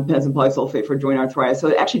players are on penicillin polysulfate for joint arthritis. So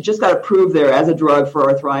it actually just got approved there as a drug for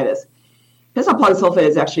arthritis. Penicillin polysulfate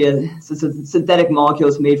is actually a synthetic molecule.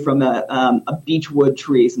 It's made from a beechwood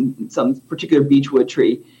tree, some particular beechwood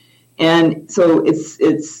tree. And so it's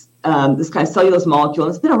this kind of cellulose molecule,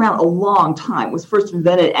 and it's been around a long time. It was first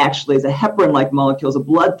invented actually as a heparin-like molecule, as a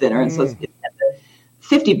blood thinner. And so it's had a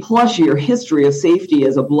 50-plus year history of safety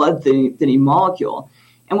as a blood thinning molecule.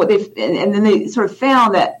 And and then they sort of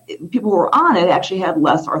found that people who were on it actually had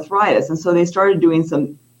less arthritis. And so they started doing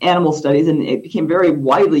some animal studies, and it became very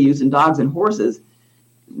widely used in dogs and horses.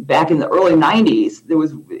 Back in the early 90s, there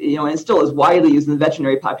was, and it still is widely used in the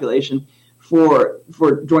veterinary population for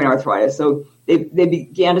joint arthritis. So they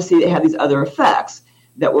began to see they had these other effects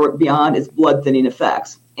that were beyond its blood thinning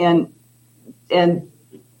effects. And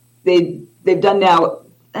they've done now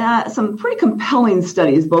some pretty compelling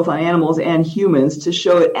studies, both on animals and humans, to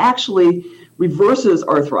show it actually reverses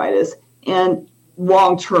arthritis, and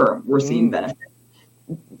long-term we're seeing benefit.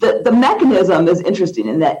 The mechanism is interesting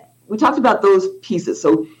in that we talked about those pieces.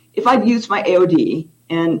 So if I've used my AOD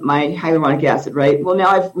and my hyaluronic acid, right, well, now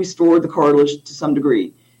I've restored the cartilage to some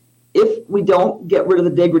degree. If we don't get rid of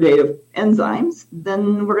the degradative enzymes,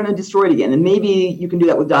 then we're going to destroy it again. And maybe you can do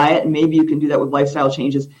that with diet, and maybe you can do that with lifestyle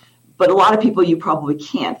changes. But a lot of people, you probably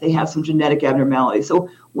can't. They have some genetic abnormality. So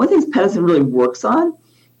one thing penicillin really works on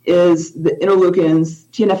is the interleukins,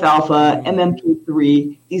 TNF-alpha,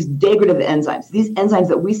 MMP3, these degradative enzymes. These enzymes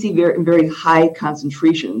that we see in very high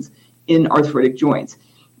concentrations in arthritic joints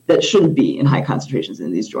that shouldn't be in high concentrations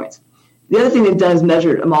in these joints. The other thing they've done is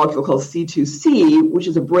measured a molecule called C2C, which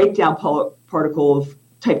is a breakdown particle of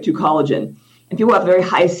type 2 collagen. And people have very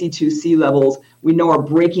high C2C levels, we know, are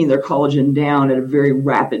breaking their collagen down at a very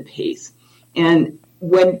rapid pace. And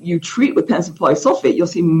when you treat with penicillin polysulfate, you'll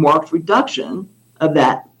see marked reduction of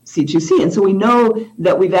that C2C. And so we know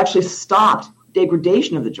that we've actually stopped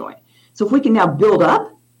degradation of the joint. So if we can now build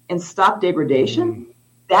up and stop degradation,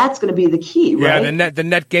 that's going to be the key, right? Yeah, the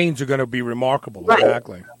net gains are going to be remarkable. Right.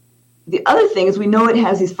 Exactly. The other thing is we know it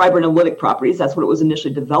has these fibrinolytic properties. That's what it was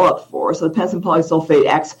initially developed for. So the penicillin polysulfate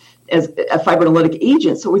acts as a fibrinolytic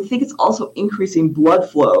agent. So we think it's also increasing blood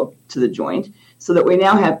flow to the joint so that we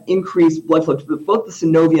now have increased blood flow to both the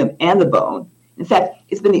synovium and the bone. In fact,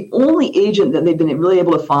 it's been the only agent that they've been really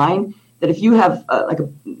able to find that if you have,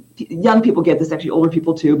 young people get this, actually older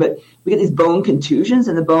people too, but we get these bone contusions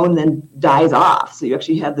and the bone then dies off. So you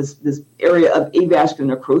actually have this area of avascular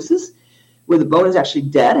necrosis where the bone is actually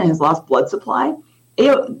dead and has lost blood supply.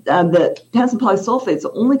 The penicillin polysulfate is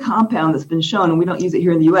the only compound that's been shown, and we don't use it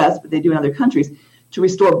here in the U.S., but they do in other countries, to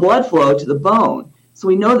restore blood flow to the bone. So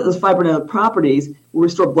we know that those fibrinolytic properties will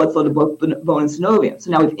restore blood flow to both bone and synovium. So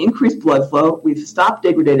now we've increased blood flow, we've stopped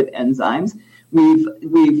degradative enzymes,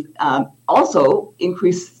 we've also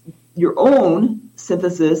increased your own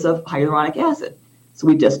synthesis of hyaluronic acid. So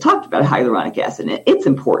we just talked about hyaluronic acid and its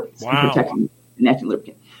importance in protecting the actin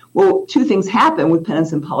lubricant. Well, two things happen with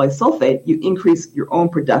penicillin polysulfate. You increase your own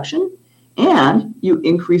production and you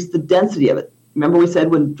increase the density of it. Remember we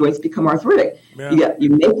said when joints become arthritic, you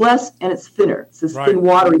make less and it's thinner. It's this thin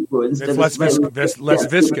watery fluid. It's less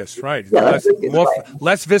viscous, right? Yeah,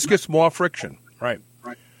 less viscous, more friction, right.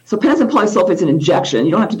 So penicillin polysulfate is an injection.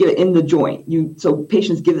 You don't have to give it in the joint. So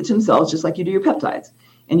patients give it to themselves just like you do your peptides.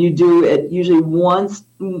 And you do it usually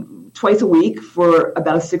twice a week for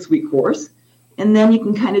about a 6-week course. And then you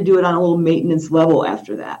can kind of do it on a little maintenance level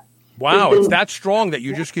after that. Wow, it's that strong that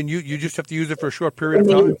you just have to use it for a short period of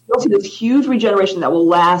time. You'll see this huge regeneration that will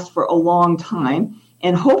last for a long time.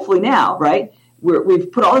 And hopefully now, right,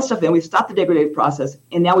 we've put all this stuff in, we've stopped the degradative process,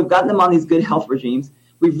 and now we've gotten them on these good health regimes.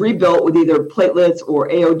 We've rebuilt with either platelets or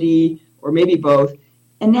AOD or maybe both.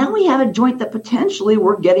 And now we have a joint that potentially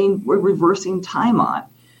we're reversing time on.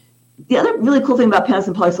 The other really cool thing about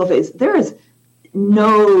pennison polysulfate is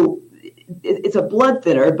it's a blood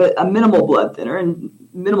thinner, but a minimal blood thinner, and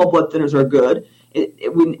minimal blood thinners are good.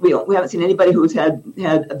 We haven't seen anybody who's had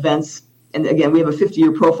events, and again, we have a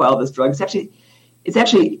 50-year profile of this drug. It's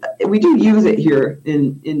actually we do use it here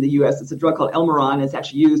in the U.S. It's a drug called Elmiron. It's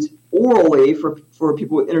actually used orally for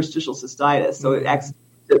people with interstitial cystitis. So it acts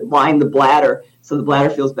to line the bladder, so the bladder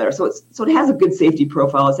feels better. So it has a good safety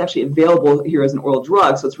profile. It's actually available here as an oral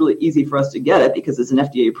drug, so it's really easy for us to get it because it's an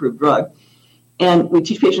FDA-approved drug. And we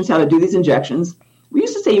teach patients how to do these injections. We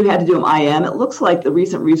used to say you had to do them IM. It looks like the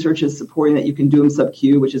recent research is supporting that you can do them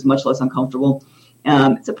sub-Q, which is much less uncomfortable.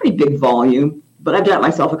 It's a pretty big volume, but I've done it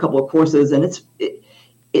myself a couple of courses, and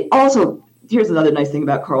it also, here's another nice thing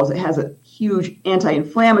about Carl's, it has a huge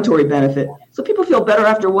anti-inflammatory benefit. So people feel better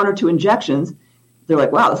after 1 or 2 injections. They're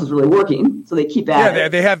like, wow, this is really working. So they keep at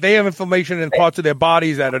it. They have inflammation in parts of their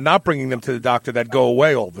bodies that are not bringing them to the doctor that go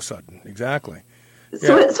away all of a sudden. Exactly.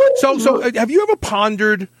 So have you ever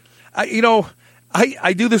pondered,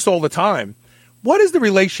 I do this all the time. What is the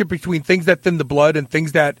relationship between things that thin the blood and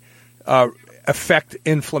things that affect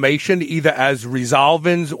inflammation, either as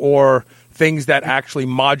resolvins or things that actually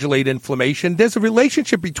modulate inflammation? There's a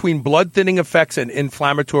relationship between blood thinning effects and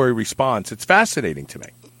inflammatory response. It's fascinating to me.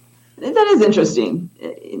 That is interesting.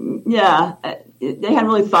 Yeah, they hadn't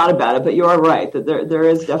really thought about it, but you are right that there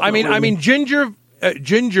is definitely. I mean, ginger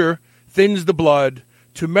thins the blood.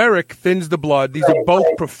 Turmeric thins the blood. These are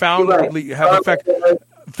both profoundly have effect.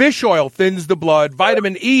 Fish oil thins the blood.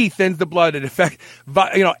 Vitamin E thins the blood. It affects,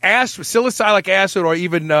 salicylic acid, or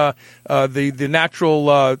even the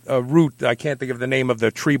natural root. I can't think of the name of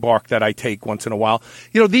the tree bark that I take once in a while.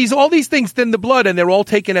 All these things thin the blood, and they're all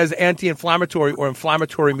taken as anti-inflammatory or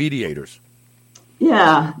inflammatory mediators.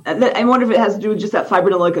 Yeah, I wonder if it has to do with just that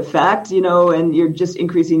fibrinolytic effect, and you're just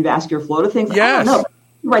increasing vascular flow to things. Yes. I don't know.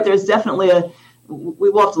 Right, there's definitely we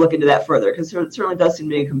will have to look into that further, because it certainly does seem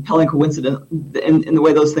to be a compelling coincidence in the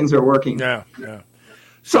way those things are working. Yeah.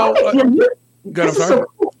 So, so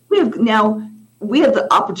cool. We have the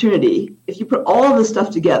opportunity, if you put all of this stuff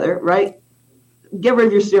together, right? Get rid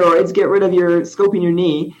of your steroids, get rid of your scoping your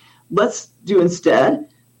knee. Let's do instead,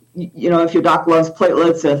 if your doc loves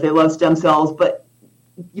platelets, if they love stem cells, but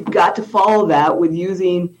you've got to follow that with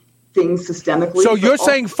using things systemically. So you're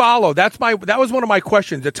saying follow. That was one of my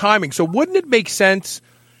questions, the timing. So wouldn't it make sense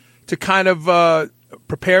to kind of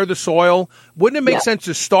prepare the soil? Wouldn't it make sense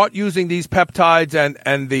to start using these peptides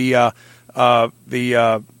and the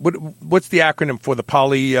what's the acronym for the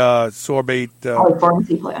polysorbate?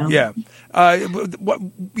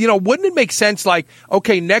 Wouldn't it make sense like,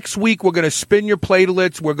 okay, next week we're going to spin your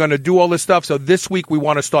platelets, we're going to do all this stuff, so this week we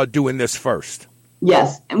want to start doing this first?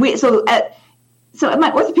 Yes, and So at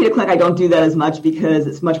my orthopedic clinic, I don't do that as much because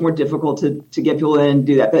it's much more difficult to get people in and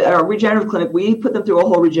do that. But at our regenerative clinic, we put them through a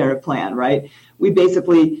whole regenerative plan, right? We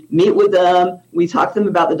basically meet with them. We talk to them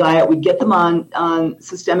about the diet. We get them on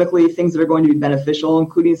systemically things that are going to be beneficial,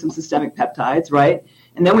 including some systemic peptides, right?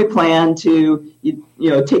 And then we plan to,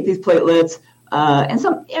 take these platelets. And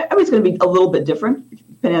everybody's going to be a little bit different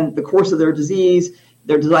depending on the course of their disease,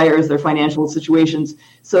 their desires, their financial situations.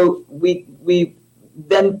 So we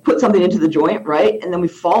then put something into the joint, right? And then we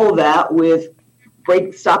follow that with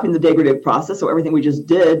stopping the degradative process, so everything we just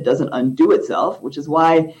did doesn't undo itself, which is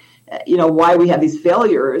why we have these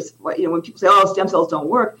failures. When people say, oh, stem cells don't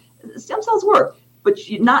work, stem cells work, but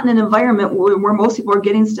you're not in an environment where most people are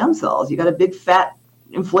getting stem cells. You got a big, fat,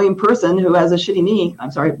 inflamed person who has a shitty knee.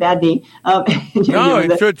 I'm sorry, bad knee. And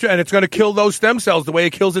it's going to kill those stem cells the way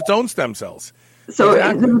it kills its own stem cells. So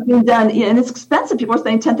exactly. It's being done, and it's expensive. People are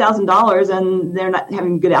spending $10,000, and they're not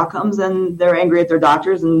having good outcomes, and they're angry at their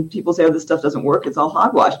doctors, and people say, oh, this stuff doesn't work. It's all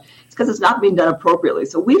hogwash. It's because it's not being done appropriately.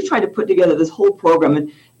 So we've tried to put together this whole program,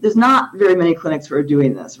 and there's not very many clinics who are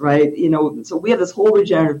doing this, right? So we have this whole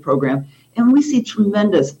regenerative program, and we see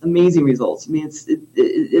tremendous, amazing results. I mean,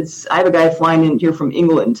 it's. I have a guy flying in here from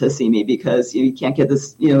England to see me because you can't get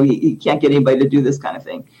this, you can't get anybody to do this kind of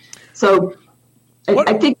thing. So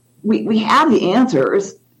I think we have the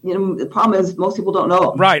answers. The problem is most people don't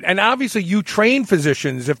know them. Right, and obviously you train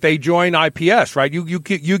physicians if they join IPS, right? You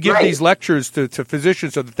give these lectures to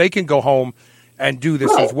physicians so that they can go home and do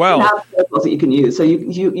this as well. You have that you can use, so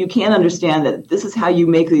you can understand that this is how you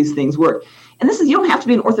make these things work. And you don't have to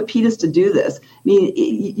be an orthopedist to do this. I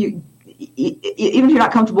mean, even if you're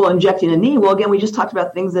not comfortable injecting a knee, well, again, we just talked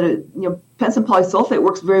about things that, pentosan polysulfate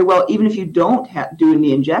works very well, even if you don't do a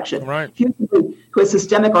knee injection. Right. If you who has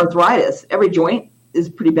systemic arthritis, every joint is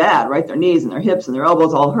pretty bad, right? Their knees and their hips and their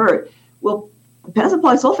elbows all hurt. Well, pentosan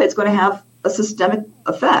polysulfate is going to have a systemic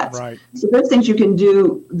effect. Right. So there's things you can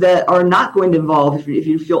do that are not going to involve, if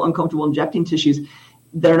you feel uncomfortable injecting tissues,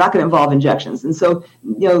 that are not going to involve injections. And so,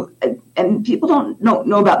 and people don't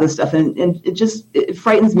know about this stuff. And it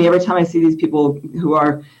frightens me every time I see these people who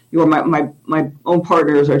are my own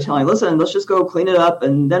partners are telling, listen, let's just go clean it up.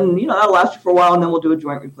 And then, that'll last you for a while, and then we'll do a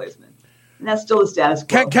joint replacement. And that's still the status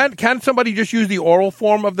quo. Can somebody just use the oral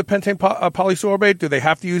form of the pentane polysorbate? Do they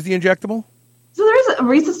have to use the injectable? So there is a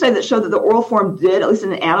recent study that showed that the oral form did, at least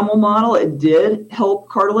in an animal model, it did help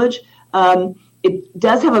cartilage. It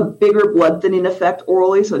does have a bigger blood thinning effect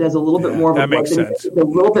orally, so it has a little bit more of a blood thinning effect. It's a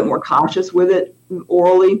little bit more cautious with it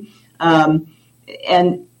orally.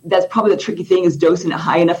 And that's probably the tricky thing, is dosing it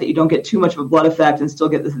high enough that you don't get too much of a blood effect and still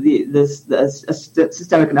get this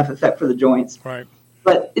systemic enough effect for the joints. Right.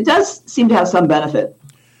 But it does seem to have some benefit.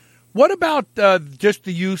 What about just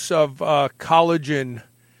the use of collagen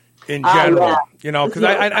in general? Yeah. Because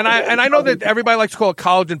I know that everybody likes to call it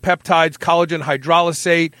collagen peptides, collagen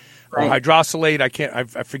hydrolysate, or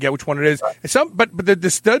hydrolysate. I forget which one it is. But the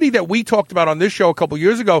study that we talked about on this show a couple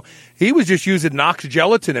years ago, he was just using Knox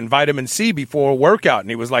gelatin and vitamin C before a workout, and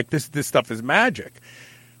he was like, "This stuff is magic."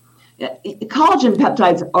 Yeah, collagen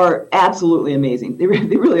peptides are absolutely amazing. They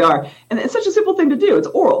really are, and it's such a simple thing to do. It's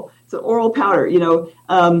oral. It's an oral powder.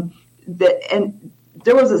 And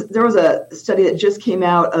there was a study that just came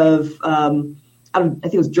out of I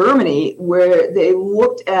think it was Germany, where they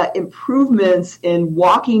looked at improvements in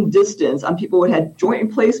walking distance on people who had joint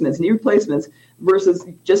replacements, knee replacements, versus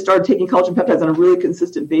just started taking collagen peptides on a really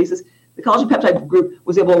consistent basis. The collagen peptide group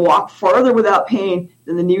was able to walk farther without pain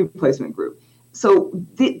than the knee replacement group. So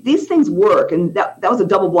these things work, and that was a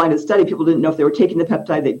double-blinded study. People didn't know if they were taking the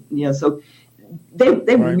peptide. So they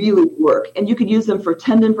really work, and you could use them for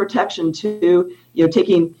tendon protection too.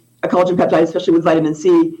 Taking a collagen peptide, especially with vitamin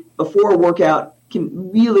C, before a workout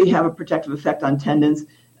can really have a protective effect on tendons.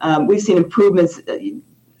 We've seen improvements.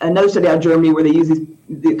 Another study out of Germany where they use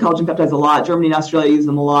the collagen peptides a lot. Germany and Australia use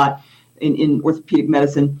them a lot in orthopedic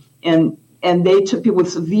medicine, and they took people with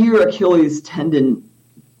severe Achilles tendon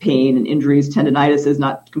pain and injuries, tendinitis,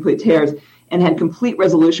 not complete tears, and had complete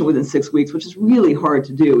resolution within 6 weeks, which is really hard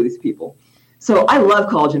to do with these people. So I love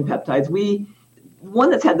collagen peptides. One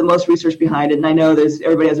that's had the most research behind it, and I know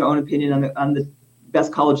everybody has their own opinion on the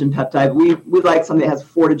best collagen peptide. We like something that has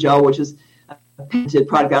Fortigel, which is a patented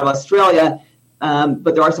product out of Australia,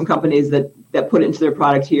 but there are some companies that put it into their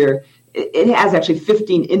product here. It has actually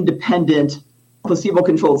 15 independent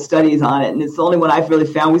placebo-controlled studies on it, and it's the only one I've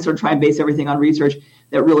really found. We sort of try and base everything on research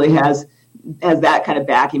that really has that kind of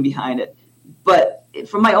backing behind it. But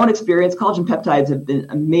from my own experience, collagen peptides have been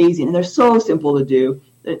amazing, and they're so simple to do,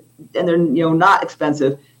 and they're not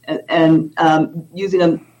expensive. And using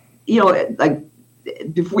them, like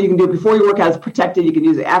before you work out, it's protected. You can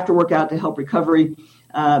use it after workout to help recovery.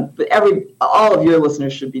 But all of your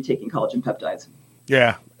listeners should be taking collagen peptides.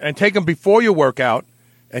 Yeah, and take them before your workout.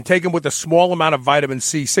 And take them with a small amount of vitamin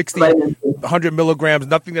C, 100 milligrams,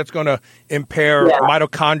 nothing that's going to impair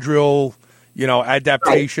mitochondrial,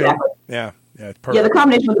 adaptation. Right, exactly. Yeah, it's perfect. Yeah, the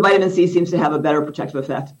combination with the vitamin C seems to have a better protective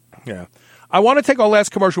effect. Yeah. I want to take our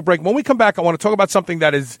last commercial break. When we come back, I want to talk about something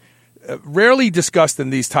that is rarely discussed in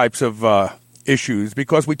these types of issues,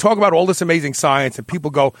 because we talk about all this amazing science and people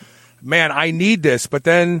go, man, I need this, but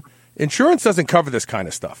then insurance doesn't cover this kind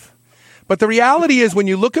of stuff. But the reality is, when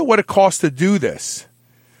you look at what it costs to do this,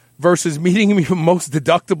 versus meeting even most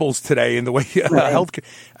deductibles today in the way healthcare.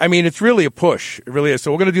 I mean, it's really a push. It really is.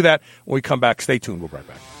 So we're going to do that when we come back. Stay tuned. We'll be right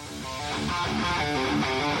back.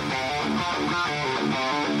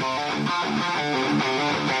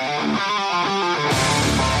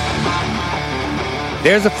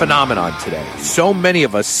 There's a phenomenon today. So many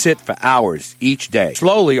of us sit for hours each day.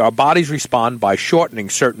 Slowly, our bodies respond by shortening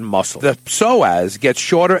certain muscles. The psoas gets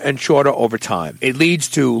shorter and shorter over time. It leads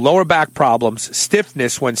to lower back problems,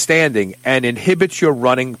 stiffness when standing, and inhibits your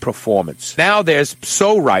running performance. Now there's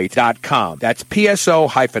PsoRite.com. That's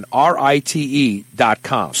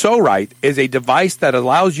PSO-RITE.com. PsoRite is a device that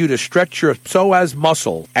allows you to stretch your psoas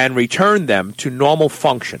muscle and return them to normal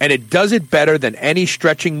function. And it does it better than any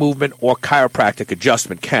stretching movement or chiropractic adjustment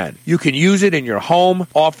can. You can use it in your home,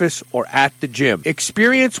 office, or at the gym.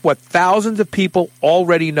 Experience what thousands of people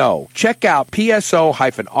already know. Check out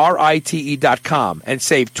PSO-RITE.com and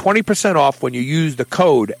save 20% off when you use the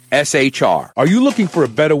code SHR. Are you looking for a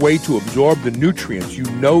better way to absorb the nutrients you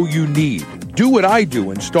know you need? Do what I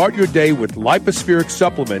do and start your day with lipospheric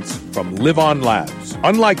supplements from Live On Labs.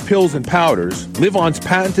 Unlike pills and powders, Live On's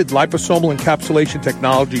patented liposomal encapsulation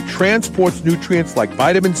technology transports nutrients like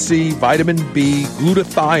vitamin C, vitamin B,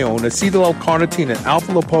 glutathione, acetyl-L-carnitine, and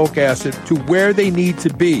alpha-lipoic acid to where they need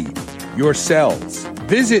to be, your cells.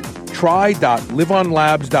 Visit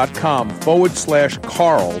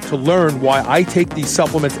try.liveonlabs.com/Carl to learn why I take these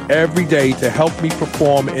supplements every day to help me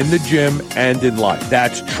perform in the gym and in life.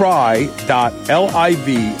 That's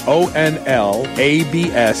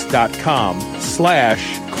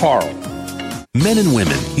try.liveonlabs.com/Carl. Men and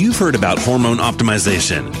women, you've heard about hormone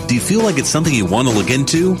optimization. Do you feel like it's something you want to look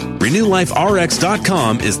into?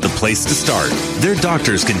 RenewLifeRx.com is the place to start. Their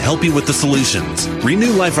doctors can help you with the solutions.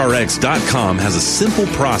 RenewLifeRx.com has a simple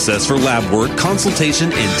process for lab work,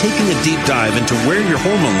 consultation, and taking a deep dive into where your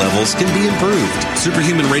hormone levels can be improved.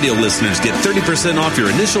 Superhuman Radio listeners get 30% off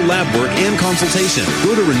your initial lab work and consultation.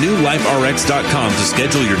 Go to RenewLifeRx.com to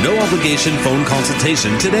schedule your no-obligation phone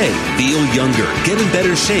consultation today. Feel younger, get in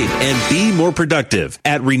better shape, and be more productive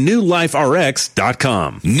at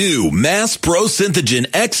RenewLifeRx.com. New Mass Pro Synthogen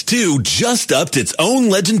X2 just upped its own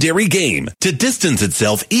legendary game. To distance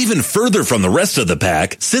itself even further from the rest of the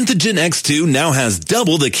pack, Synthogen X2 now has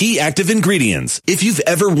double the key active ingredients. If you've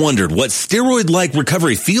ever wondered what steroid-like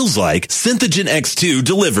recovery feels like, Synthogen X2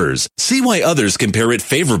 delivers. See why others compare it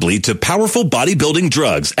favorably to powerful bodybuilding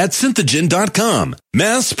drugs at Synthogen.com.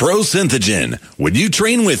 Mass Pro Synthogen. When you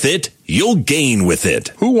train with it, you'll gain with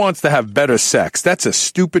it. Who wants to have better sex? That's a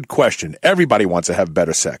stupid question. Everybody wants to have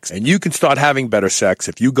better sex. And you can start having better sex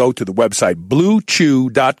if you go to the website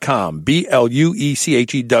BlueChew.com,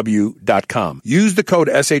 BlueChew.com. Use the code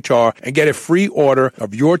SHR and get a free order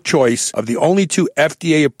of your choice of the only 2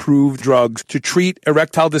 FDA-approved drugs to treat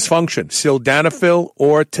erectile dysfunction, sildenafil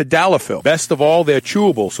or tadalafil. Best of all, they're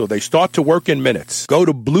chewable, so they start to work in minutes. Go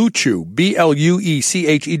to BlueChew, BlueChew.com.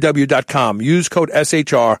 Use code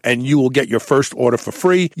SHR and you will get your first order for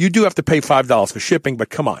free. You do have to pay $5 for shipping, but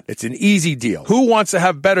come on, it's an easy deal. Who wants to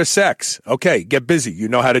have better sex? Okay, get busy. You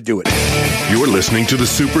know how to do it. You're listening to the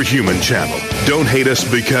Superhuman Channel. Don't hate us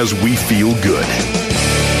because we feel good.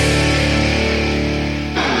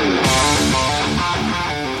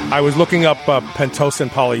 I was looking up pentosan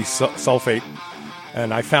polysulfate,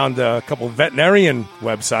 and I found a couple of veterinarian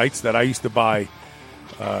websites that I used to buy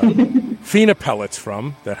FINA pellets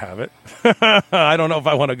from that have it. I don't know if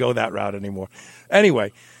I want to go that route anymore.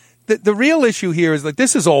 Anyway, the real issue here is like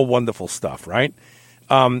this is all wonderful stuff, right?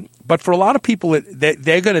 But for a lot of people,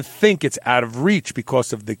 they're going to think it's out of reach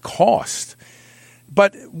because of the cost.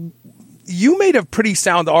 But you made a pretty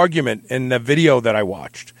sound argument in the video that I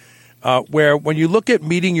watched, where when you look at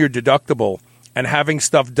meeting your deductible and having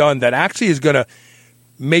stuff done that actually is going to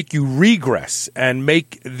make you regress and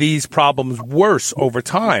make these problems worse over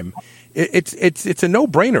time, it's a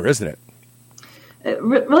no-brainer, isn't it?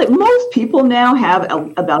 Really, most people now have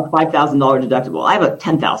about $5,000 deductible. I have a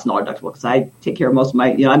 $10,000 deductible because I take care of most of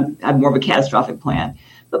my, I have more of a catastrophic plan.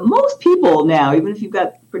 But most people now, even if you've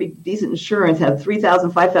got pretty decent insurance, have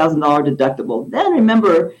 $3,000, $5,000 deductible. Then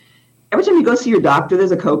remember, every time you go see your doctor,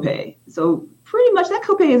 there's a copay. So pretty much that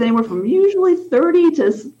copay is anywhere from usually $30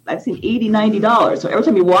 to, I've seen $80, $90. So every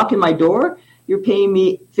time you walk in my door, you're paying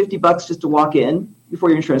me $50 just to walk in before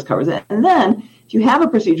your insurance covers it. And then if you have a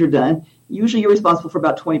procedure done, usually you're responsible for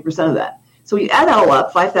about 20% of that. So you add that all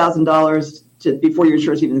up, $5,000 before your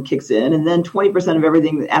insurance even kicks in, and then 20% of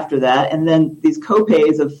everything after that, and then these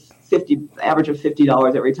copays of average of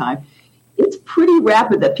 $50 every time. It's pretty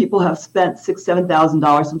rapid that people have spent $6,000,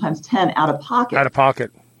 $7,000, sometimes $10,000 out of pocket. Out of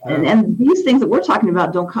pocket. And these things that we're talking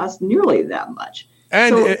about don't cost nearly that much.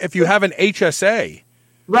 And so, if you have an HSA,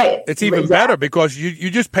 right, it's even better because you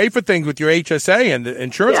just pay for things with your HSA, and the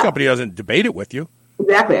insurance company doesn't debate it with you.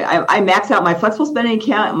 Exactly. I max out my flexible spending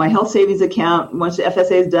account, my health savings account. Once the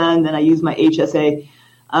FSA is done, then I use my HSA.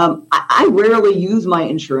 I rarely use my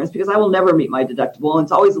insurance because I will never meet my deductible, and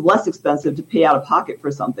it's always less expensive to pay out of pocket for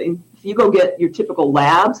something. If you go get your typical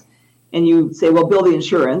labs and you say, well, bill the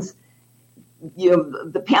insurance,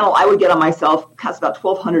 the panel I would get on myself costs about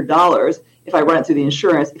 $1,200 if I run it through the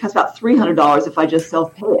insurance. It costs about $300 if I just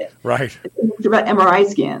self-pay it. Right. It's about MRI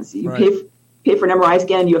scans. You pay for an MRI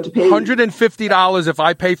scan, you have to pay $150 if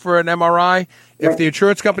I pay for an MRI. If the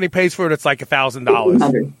insurance company pays for it, it's like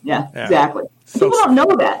 $1,000. Yeah, exactly. So people don't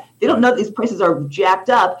know that. They don't know that these prices are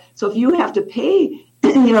jacked up. So if you have to pay,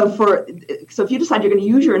 so if you decide you're going to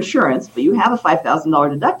use your insurance, but you have a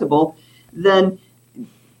 $5,000 deductible, then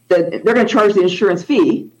they're going to charge the insurance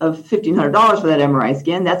fee of $1,500 for that MRI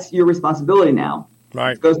scan. That's your responsibility now.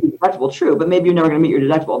 Right. It goes to the deductible, true, but maybe you're never going to meet your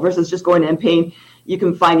deductible versus just going in and paying. You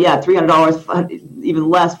can find, $300, even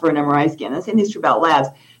less for an MRI scan. The same thing's true about labs.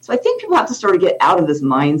 So I think people have to start to get out of this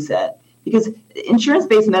mindset because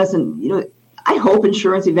insurance-based medicine, I hope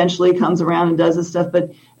insurance eventually comes around and does this stuff,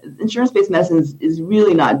 but insurance-based medicine is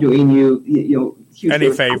really not doing you huge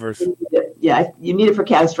any favors. Yeah, you need it for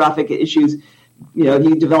catastrophic issues. If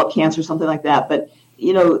you develop cancer or something like that. But,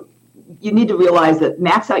 you need to realize that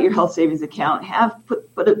max out your health savings account,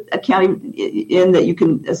 put an account in that you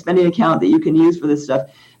can, a spending account that you can use for this stuff.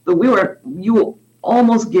 But you will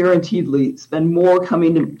almost guaranteedly spend more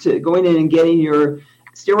coming to going in and getting your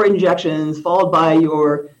steroid injections, followed by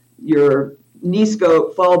your knee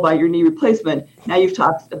scope, followed by your knee replacement. Now you've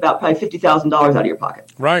talked about probably $50,000 out of your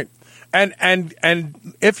pocket. Right. And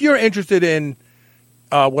if you're interested in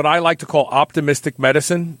what I like to call optimistic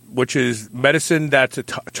medicine, which is medicine that's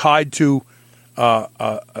tied to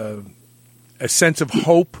a sense of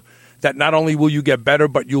hope that not only will you get better,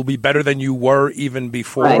 but you'll be better than you were even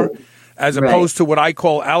before, right. As opposed to what I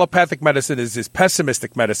call allopathic medicine is this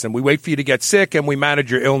pessimistic medicine. We wait for you to get sick and we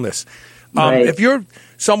manage your illness. Right. If you're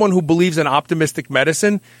someone who believes in optimistic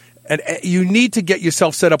medicine, and you need to get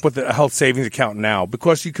yourself set up with a health savings account now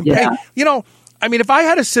because you can pay. If I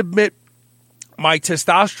had to submit my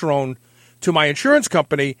testosterone to my insurance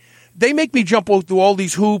company, they make me jump through all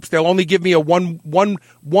these hoops. They'll only give me a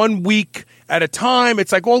one week at a time.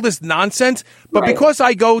 It's like all this nonsense. But because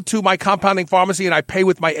I go to my compounding pharmacy and I pay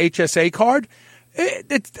with my HSA card,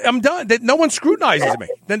 I'm done. No one scrutinizes me.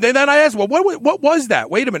 Then I ask, well, what was that?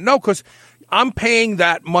 Wait a minute. No, because I'm paying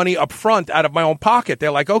that money up front out of my own pocket.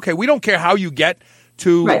 They're like, okay, we don't care how you get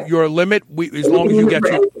to your limit, as long as you get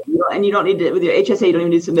to. And you don't need to, with your HSA, you don't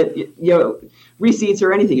even need to submit receipts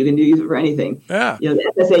or anything. You can use it for anything. Yeah.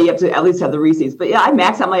 The FSA, you have to at least have the receipts. But I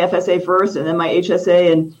max out my FSA first and then my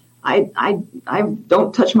HSA, and I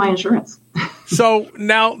don't touch my insurance. So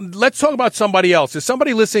now let's talk about somebody else. There's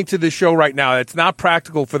somebody listening to this show right now. It's not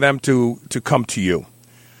practical for them to come to you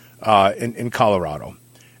in Colorado.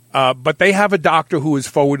 But they have a doctor who is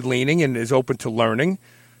forward-leaning and is open to learning.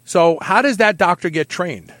 So how does that doctor get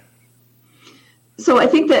trained? So I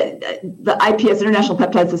think that the IPS, International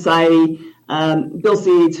Peptide Society, Bill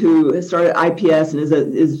Seeds, who has started IPS and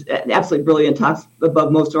is absolutely brilliant, talks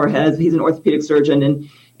above most of our heads. He's an orthopedic surgeon,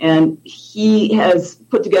 and he has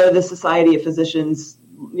put together this society of physicians,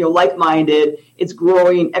 like-minded. It's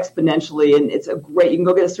growing exponentially, and it's you can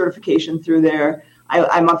go get a certification through there.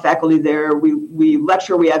 I'm on faculty there. We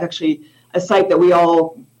lecture. We have actually a site that we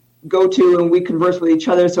all go to and we converse with each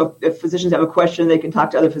other. So if physicians have a question, they can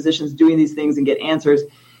talk to other physicians doing these things and get answers.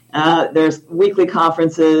 There's weekly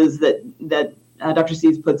conferences that Dr.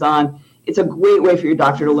 Seeds puts on. It's a great way for your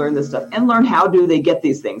doctor to learn this stuff and learn how do they get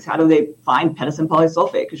these things. How do they find penicillin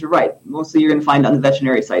polysulfate? Because you're right, mostly you're going to find on the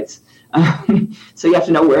veterinary sites. So you have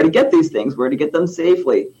to know where to get these things, where to get them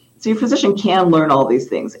safely. So your physician can learn all these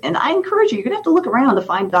things. And I encourage you're going to have to look around to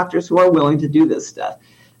find doctors who are willing to do this stuff.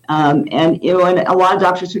 And a lot of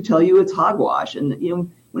doctors who tell you it's hogwash. And,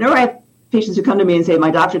 whenever I have patients who come to me and say,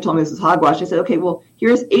 my doctor told me this is hogwash, I said, okay, well,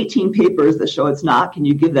 here's 18 papers that show it's not. Can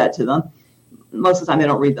you give that to them? Most of the time they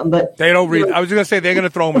don't read them. But they don't read. I was going to say they're going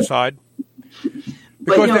to throw them aside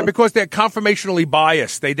because they're confirmationally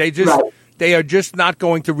biased. They are just not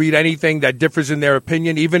going to read anything that differs in their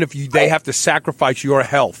opinion, even if they have to sacrifice your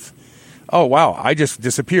health. Oh, wow, I just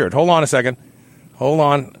disappeared. Hold on a second. Hold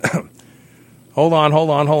on. Hold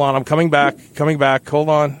on. I'm coming back. Hold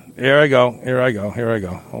on. Here I go.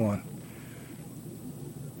 Hold on.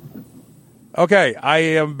 Okay, I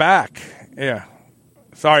am back. Yeah.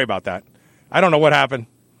 Sorry about that. I don't know what happened.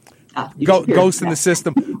 Ghost in the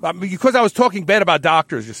system. Because I was talking bad about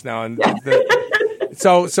doctors just now. And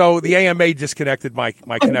so the AMA disconnected my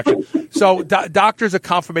connection. So doctors are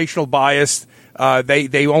confirmational biased.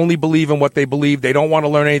 They only believe in what they believe. They don't want to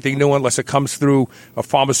learn anything new unless it comes through a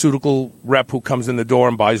pharmaceutical rep who comes in the door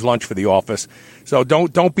and buys lunch for the office. So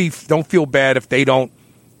don't feel bad if they don't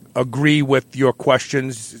agree with your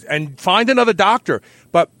questions, and find another doctor.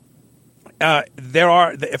 But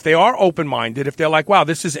if they are open-minded, if they're like, wow,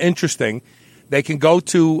 this is interesting, they can go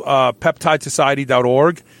to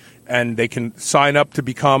peptidesociety.org and they can sign up to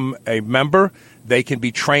become a member. They can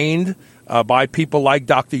be trained by people like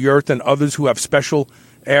Dr. Yurth and others who have special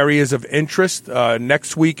areas of interest.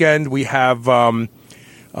 Next weekend we have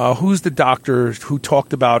who's the doctor who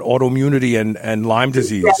talked about autoimmunity and Lyme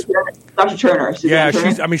disease? Dr. Turner.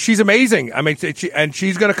 She's amazing. And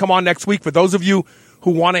she's going to come on next week. For those of you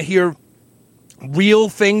who want to hear real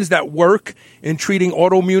things that work in treating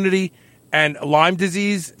autoimmunity and Lyme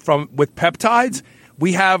disease with peptides,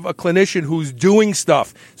 we have a clinician who's doing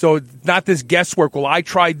stuff. So not this guesswork. Well, I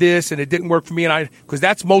tried this and it didn't work for me, because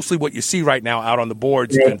that's mostly what you see right now out on the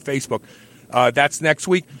boards and Facebook. That's next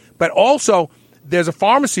week. But also, there's a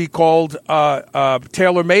pharmacy called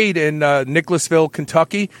Tailor Made in Nicholasville,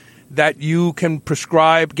 Kentucky, that you can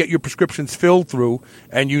get your prescriptions filled through,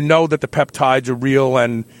 and you know that the peptides are real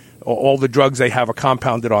and all the drugs they have are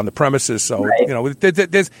compounded on the premises. So,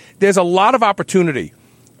 there's a lot of opportunity.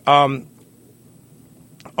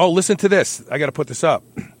 Listen to this. I got to put this up.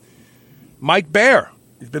 Mike Baer,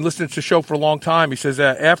 he's been listening to the show for a long time. He says,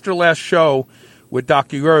 after last show with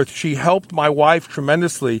Dr. Yurth, she helped my wife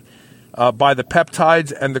tremendously by the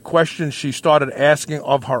peptides and the questions she started asking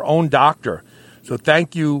of her own doctor. So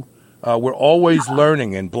thank you. We're always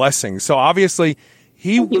learning and blessing. So obviously,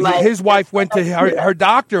 his wife went to her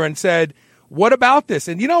doctor and said, what about this?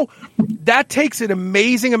 And, that takes an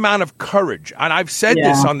amazing amount of courage. And I've said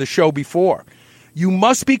this on the show before. You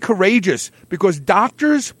must be courageous, because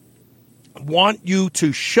doctors want you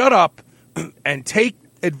to shut up and take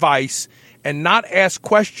advice and not ask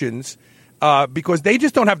questions because they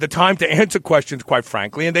just don't have the time to answer questions, quite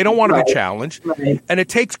frankly, and they don't want to be challenged. And it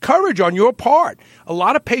takes courage on your part. A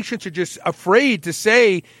lot of patients are just afraid to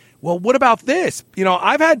say, well, what about this?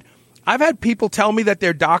 I've had people tell me that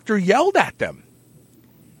their doctor yelled at them.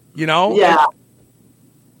 Yeah.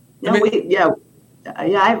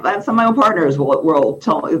 I have some of my own partners will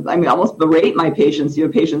tell me, almost berate my patients,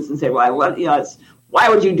 and say, why would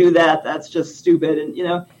you do that? That's just stupid. And,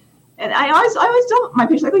 and I always tell my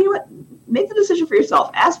patients, make the decision for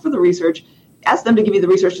yourself. Ask for the research. Ask them to give you the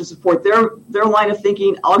research to support their line of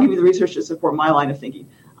thinking. I'll give you the research to support my line of thinking.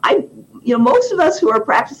 Most of us who are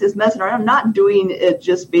practicing this medicine are not doing it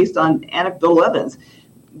just based on anecdotal evidence.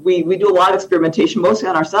 We do a lot of experimentation, mostly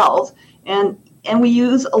on ourselves, and we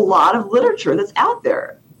use a lot of literature that's out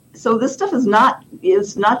there. So this stuff is not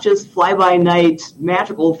just fly-by-night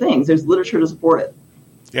magical things. There's literature to support it.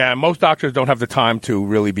 Yeah, most doctors don't have the time to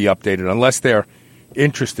really be updated unless they're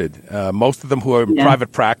interested. Most of them who are in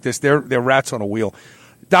private practice, they're rats on a wheel.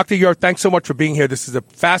 Dr. Yurth, thanks so much for being here. This is a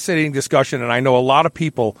fascinating discussion, and I know a lot of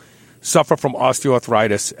people suffer from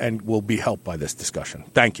osteoarthritis and will be helped by this discussion.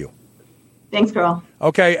 Thank you. Thanks, Carl.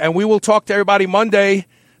 Okay, and we will talk to everybody Monday.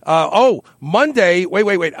 Monday,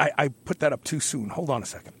 wait. I put that up too soon. Hold on a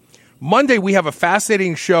second. Monday, we have a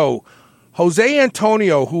fascinating show. Jose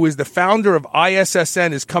Antonio, who is the founder of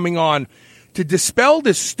ISSN, is coming on to dispel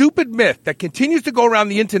this stupid myth that continues to go around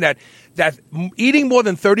the internet that eating more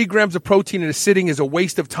than 30 grams of protein in a sitting is a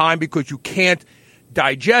waste of time because you can't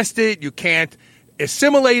digest it, you can't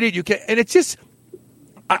assimilate it, and it's just,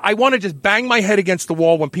 I want to just bang my head against the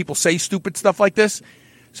wall when people say stupid stuff like this.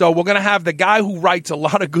 So we're going to have the guy who writes a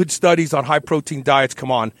lot of good studies on high-protein diets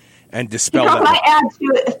come on and dispel that. Can I add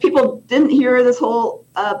to, if people didn't hear this whole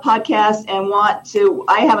podcast and want to,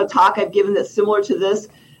 I have a talk I've given that's similar to this.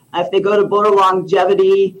 If they go to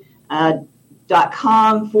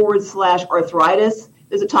boulderlongevity.com/arthritis,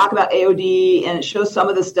 there's a talk about AOD, and it shows some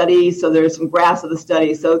of the studies. So there's some graphs of the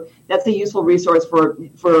study. So that's a useful resource for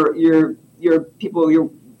your people,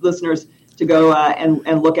 your listeners, to go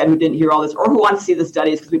and look at who didn't hear all this or who want to see the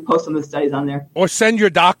studies, because we post some of the studies on there. Or send your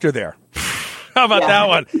doctor there. How about that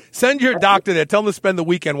one? Send your doctor there. Tell them to spend the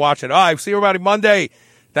weekend watching. All right, see everybody Monday.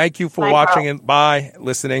 Thank you for watching and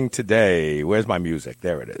listening today. Where's my music?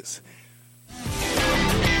 There it is.